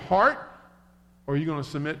God in your heart? Or are you going to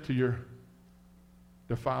submit to your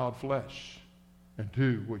defiled flesh and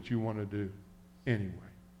do what you want to do anyway?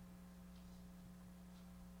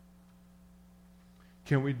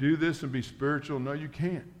 Can we do this and be spiritual? No, you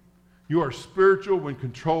can't. You are spiritual when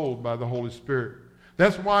controlled by the Holy Spirit.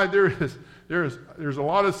 That's why there's a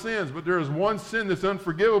lot of sins, but there is one sin that's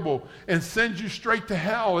unforgivable and sends you straight to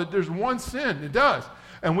hell. There's one sin. It does.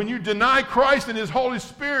 And when you deny Christ and his Holy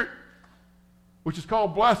Spirit, which is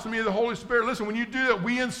called blasphemy of the Holy Spirit. Listen, when you do that,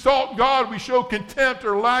 we insult God. We show contempt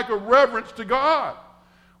or lack of reverence to God.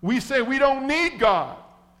 We say we don't need God.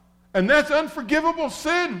 And that's unforgivable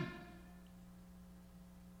sin.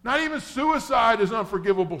 Not even suicide is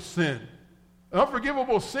unforgivable sin.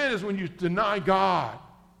 Unforgivable sin is when you deny God.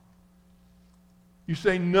 You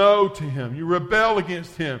say no to Him. You rebel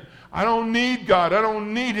against Him. I don't need God. I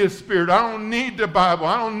don't need His Spirit. I don't need the Bible.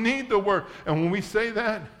 I don't need the Word. And when we say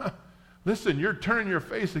that, listen, you're turning your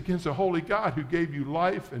face against a holy God who gave you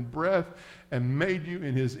life and breath and made you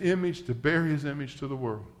in His image to bear His image to the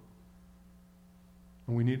world.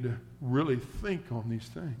 And we need to really think on these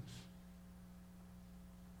things.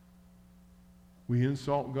 We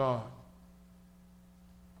insult God.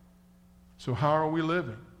 So how are we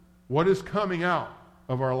living? What is coming out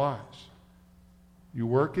of our lives? You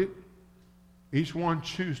work it. Each one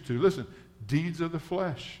choose to. Listen, deeds of the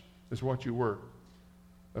flesh is what you work.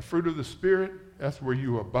 The fruit of the Spirit, that's where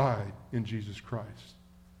you abide in Jesus Christ.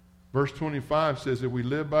 Verse 25 says that we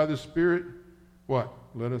live by the Spirit. What?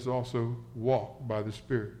 Let us also walk by the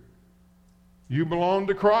Spirit. You belong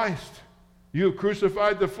to Christ. You have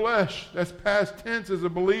crucified the flesh. That's past tense as a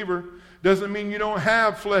believer. Doesn't mean you don't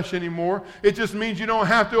have flesh anymore. It just means you don't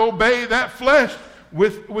have to obey that flesh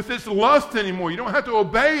with its lust anymore. You don't have to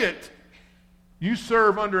obey it. You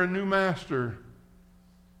serve under a new master,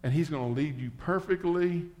 and He's going to lead you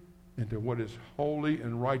perfectly into what is holy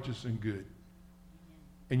and righteous and good.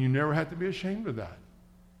 And you never have to be ashamed of that.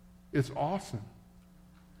 It's awesome.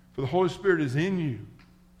 For the Holy Spirit is in you.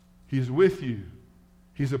 He's with you.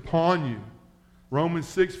 He's upon you. Romans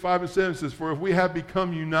 6, 5, and 7 says, for if we have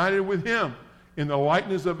become united with Him in the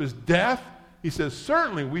likeness of His death, he says,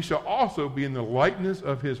 certainly we shall also be in the likeness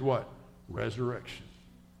of His what? Resurrection.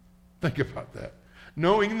 Think about that.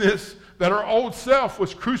 Knowing this, that our old self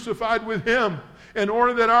was crucified with Him in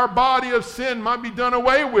order that our body of sin might be done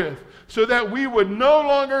away with, so that we would no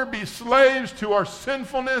longer be slaves to our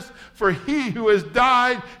sinfulness, for He who has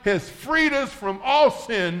died has freed us from all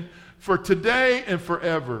sin for today and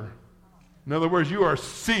forever. In other words, you are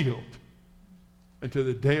sealed until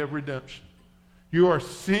the day of redemption. You are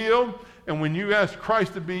sealed, and when you ask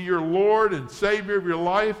Christ to be your Lord and Savior of your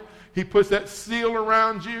life, He puts that seal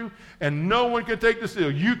around you, and no one can take the seal.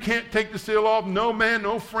 You can't take the seal off. No man,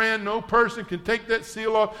 no friend, no person can take that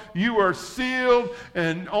seal off. You are sealed,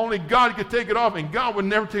 and only God can take it off, and God would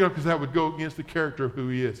never take it off because that would go against the character of who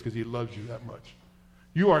He is, because He loves you that much.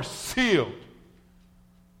 You are sealed.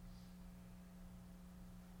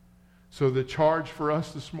 So the charge for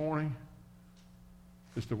us this morning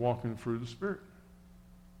is to walk in the fruit of the Spirit.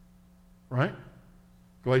 Right?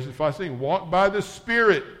 Galatians 5:16, walk by the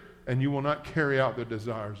Spirit, and you will not carry out the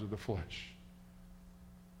desires of the flesh.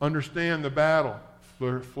 Understand the battle,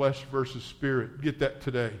 flesh versus spirit. Get that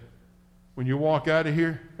today. When you walk out of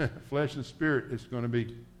here, flesh and spirit, it's going to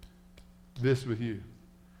be this with you.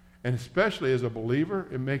 And especially as a believer,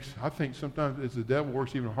 I think sometimes it's the devil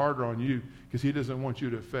works even harder on you because he doesn't want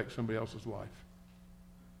you to affect somebody else's life.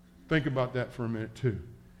 Think about that for a minute too.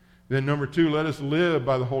 Then number 2, let us live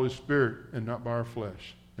by the Holy Spirit and not by our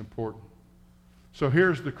flesh. Important. So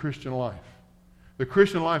here's the Christian life. The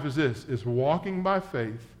Christian life is this, is walking by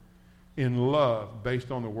faith in love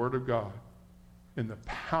based on the Word of God and the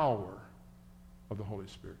power of the Holy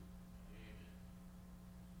Spirit.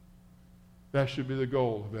 That should be the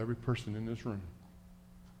goal of every person in this room.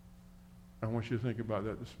 I want you to think about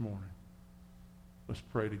that this morning. Let's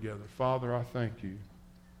pray together. Father, I thank you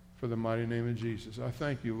for the mighty name of Jesus. I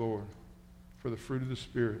thank you, Lord, for the fruit of the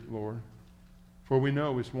Spirit, Lord. For we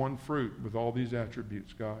know it's one fruit with all these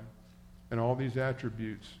attributes, God. And all these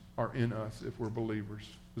attributes are in us if we're believers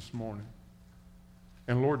this morning.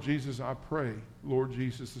 And Lord Jesus, I pray, Lord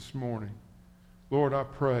Jesus, this morning, Lord, I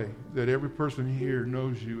pray that every person here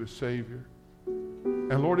knows you as Savior.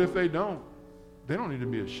 And Lord, if they don't need to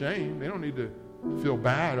be ashamed. They don't need to feel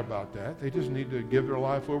bad about that. They just need to give their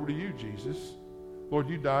life over to you, Jesus. Lord,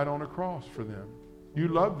 you died on a cross for them. You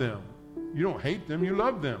love them. You don't hate them. You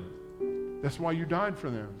love them. That's why you died for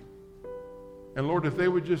them. And Lord, if they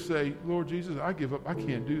would just say, Lord Jesus, I give up. I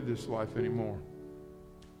can't do this life anymore.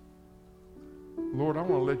 Lord, I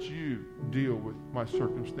want to let you deal with my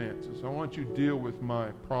circumstances. I want you to deal with my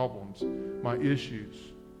problems, my issues,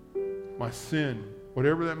 my sin,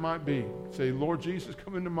 whatever that might be. Say, Lord Jesus,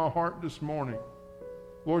 come into my heart this morning.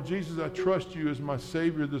 Lord Jesus, I trust you as my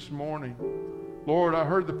Savior this morning. Lord, I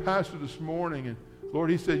heard the pastor this morning, and Lord,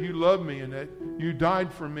 he said you love me and that you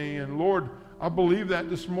died for me. And Lord, I believe that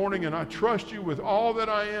this morning, and I trust you with all that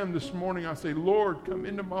I am this morning. I say, Lord, come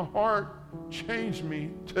into my heart. Change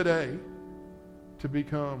me today to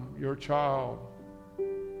become your child.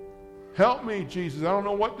 Help me, Jesus. I don't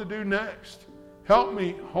know what to do next. Help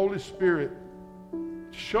me, Holy Spirit.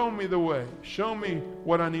 Show me the way. Show me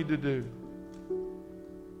what I need to do.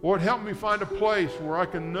 Lord, help me find a place where I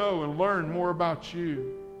can know and learn more about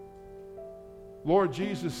you. Lord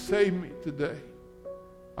Jesus, save me today.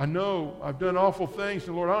 I know I've done awful things,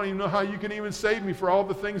 and Lord, I don't even know how you can even save me for all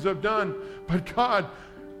the things I've done. But God,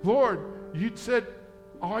 Lord, you said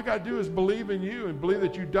all I got to do is believe in you and believe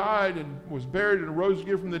that you died and was buried and rose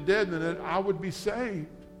again from the dead, and that I would be saved.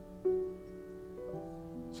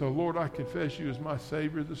 So, Lord, I confess you as my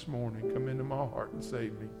Savior this morning. Come into my heart and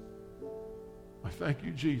save me. I thank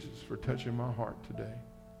you, Jesus, for touching my heart today.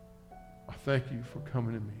 I thank you for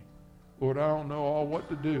coming to me. Lord, I don't know all what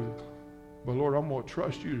to do, but Lord, I'm going to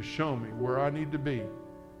trust you to show me where I need to be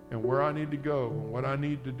and where I need to go and what I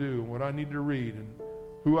need to do and what I need to read and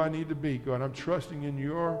who I need to be. God, I'm trusting in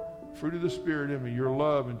your fruit of the Spirit in me, your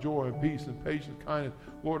love and joy and peace and patience, kindness.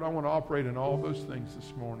 Lord, I want to operate in all those things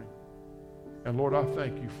this morning. And Lord, I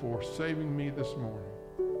thank you for saving me this morning.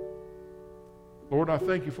 Lord, I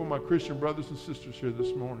thank you for my Christian brothers and sisters here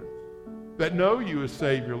this morning that know you as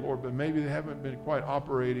Savior, Lord, but maybe they haven't been quite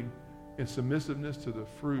operating in submissiveness to the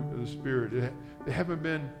fruit of the Spirit. They haven't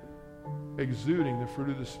been exuding the fruit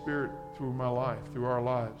of the Spirit through my life, through our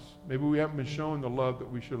lives. Maybe we haven't been showing the love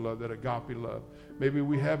that we should love, that agape love. Maybe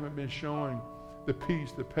we haven't been showing the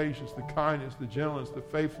peace, the patience, the kindness, the gentleness, the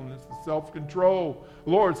faithfulness, the self-control.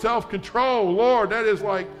 Lord, self-control, Lord, that is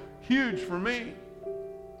like huge for me.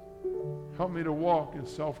 Help me to walk in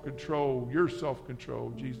self-control, your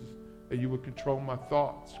self-control, Jesus, that you would control my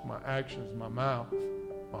thoughts, my actions, my mouth,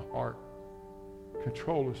 my heart.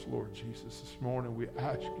 Control us, Lord Jesus. This morning we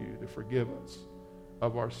ask you to forgive us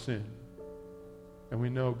of our sin. And we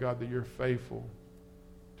know, God, that you're faithful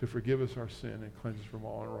to forgive us our sin and cleanse us from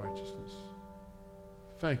all unrighteousness.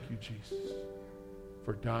 Thank you, Jesus,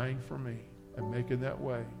 for dying for me and making that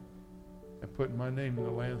way and putting my name in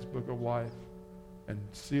the Lamb's Book of Life and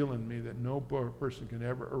sealing me that no person can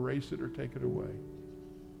ever erase it or take it away.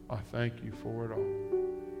 I thank you for it all.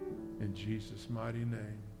 In Jesus' mighty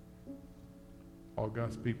name. All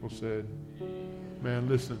God's people said, man,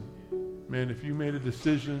 listen, man, if you made a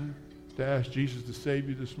decision to ask Jesus to save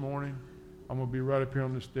you this morning, I'm going to be right up here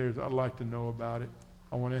on the stairs. I'd like to know about it.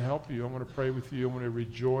 I want to help you. I want to pray with you. I want to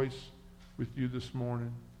rejoice with you this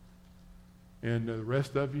morning. And the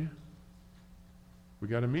rest of you, we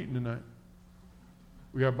got a meeting tonight.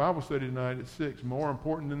 We got Bible study tonight at 6. More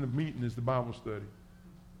important than the meeting is the Bible study.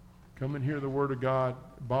 Come and hear the Word of God.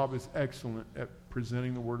 Bob is excellent at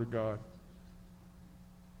presenting the Word of God.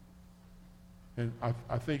 And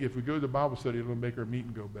I think if we go to the Bible study, it'll make our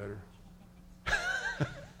meeting go better.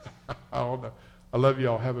 I don't know. I love you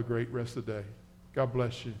all. Have a great rest of the day. God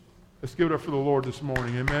bless you. Let's give it up for the Lord this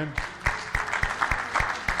morning. Amen.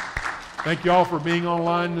 Thank you all for being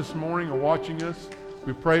online this morning and watching us.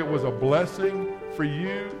 We pray it was a blessing for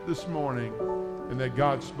you this morning and that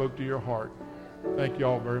God spoke to your heart. Thank you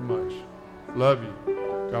all very much. Love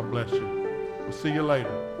you. God bless you. We'll see you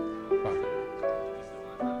later.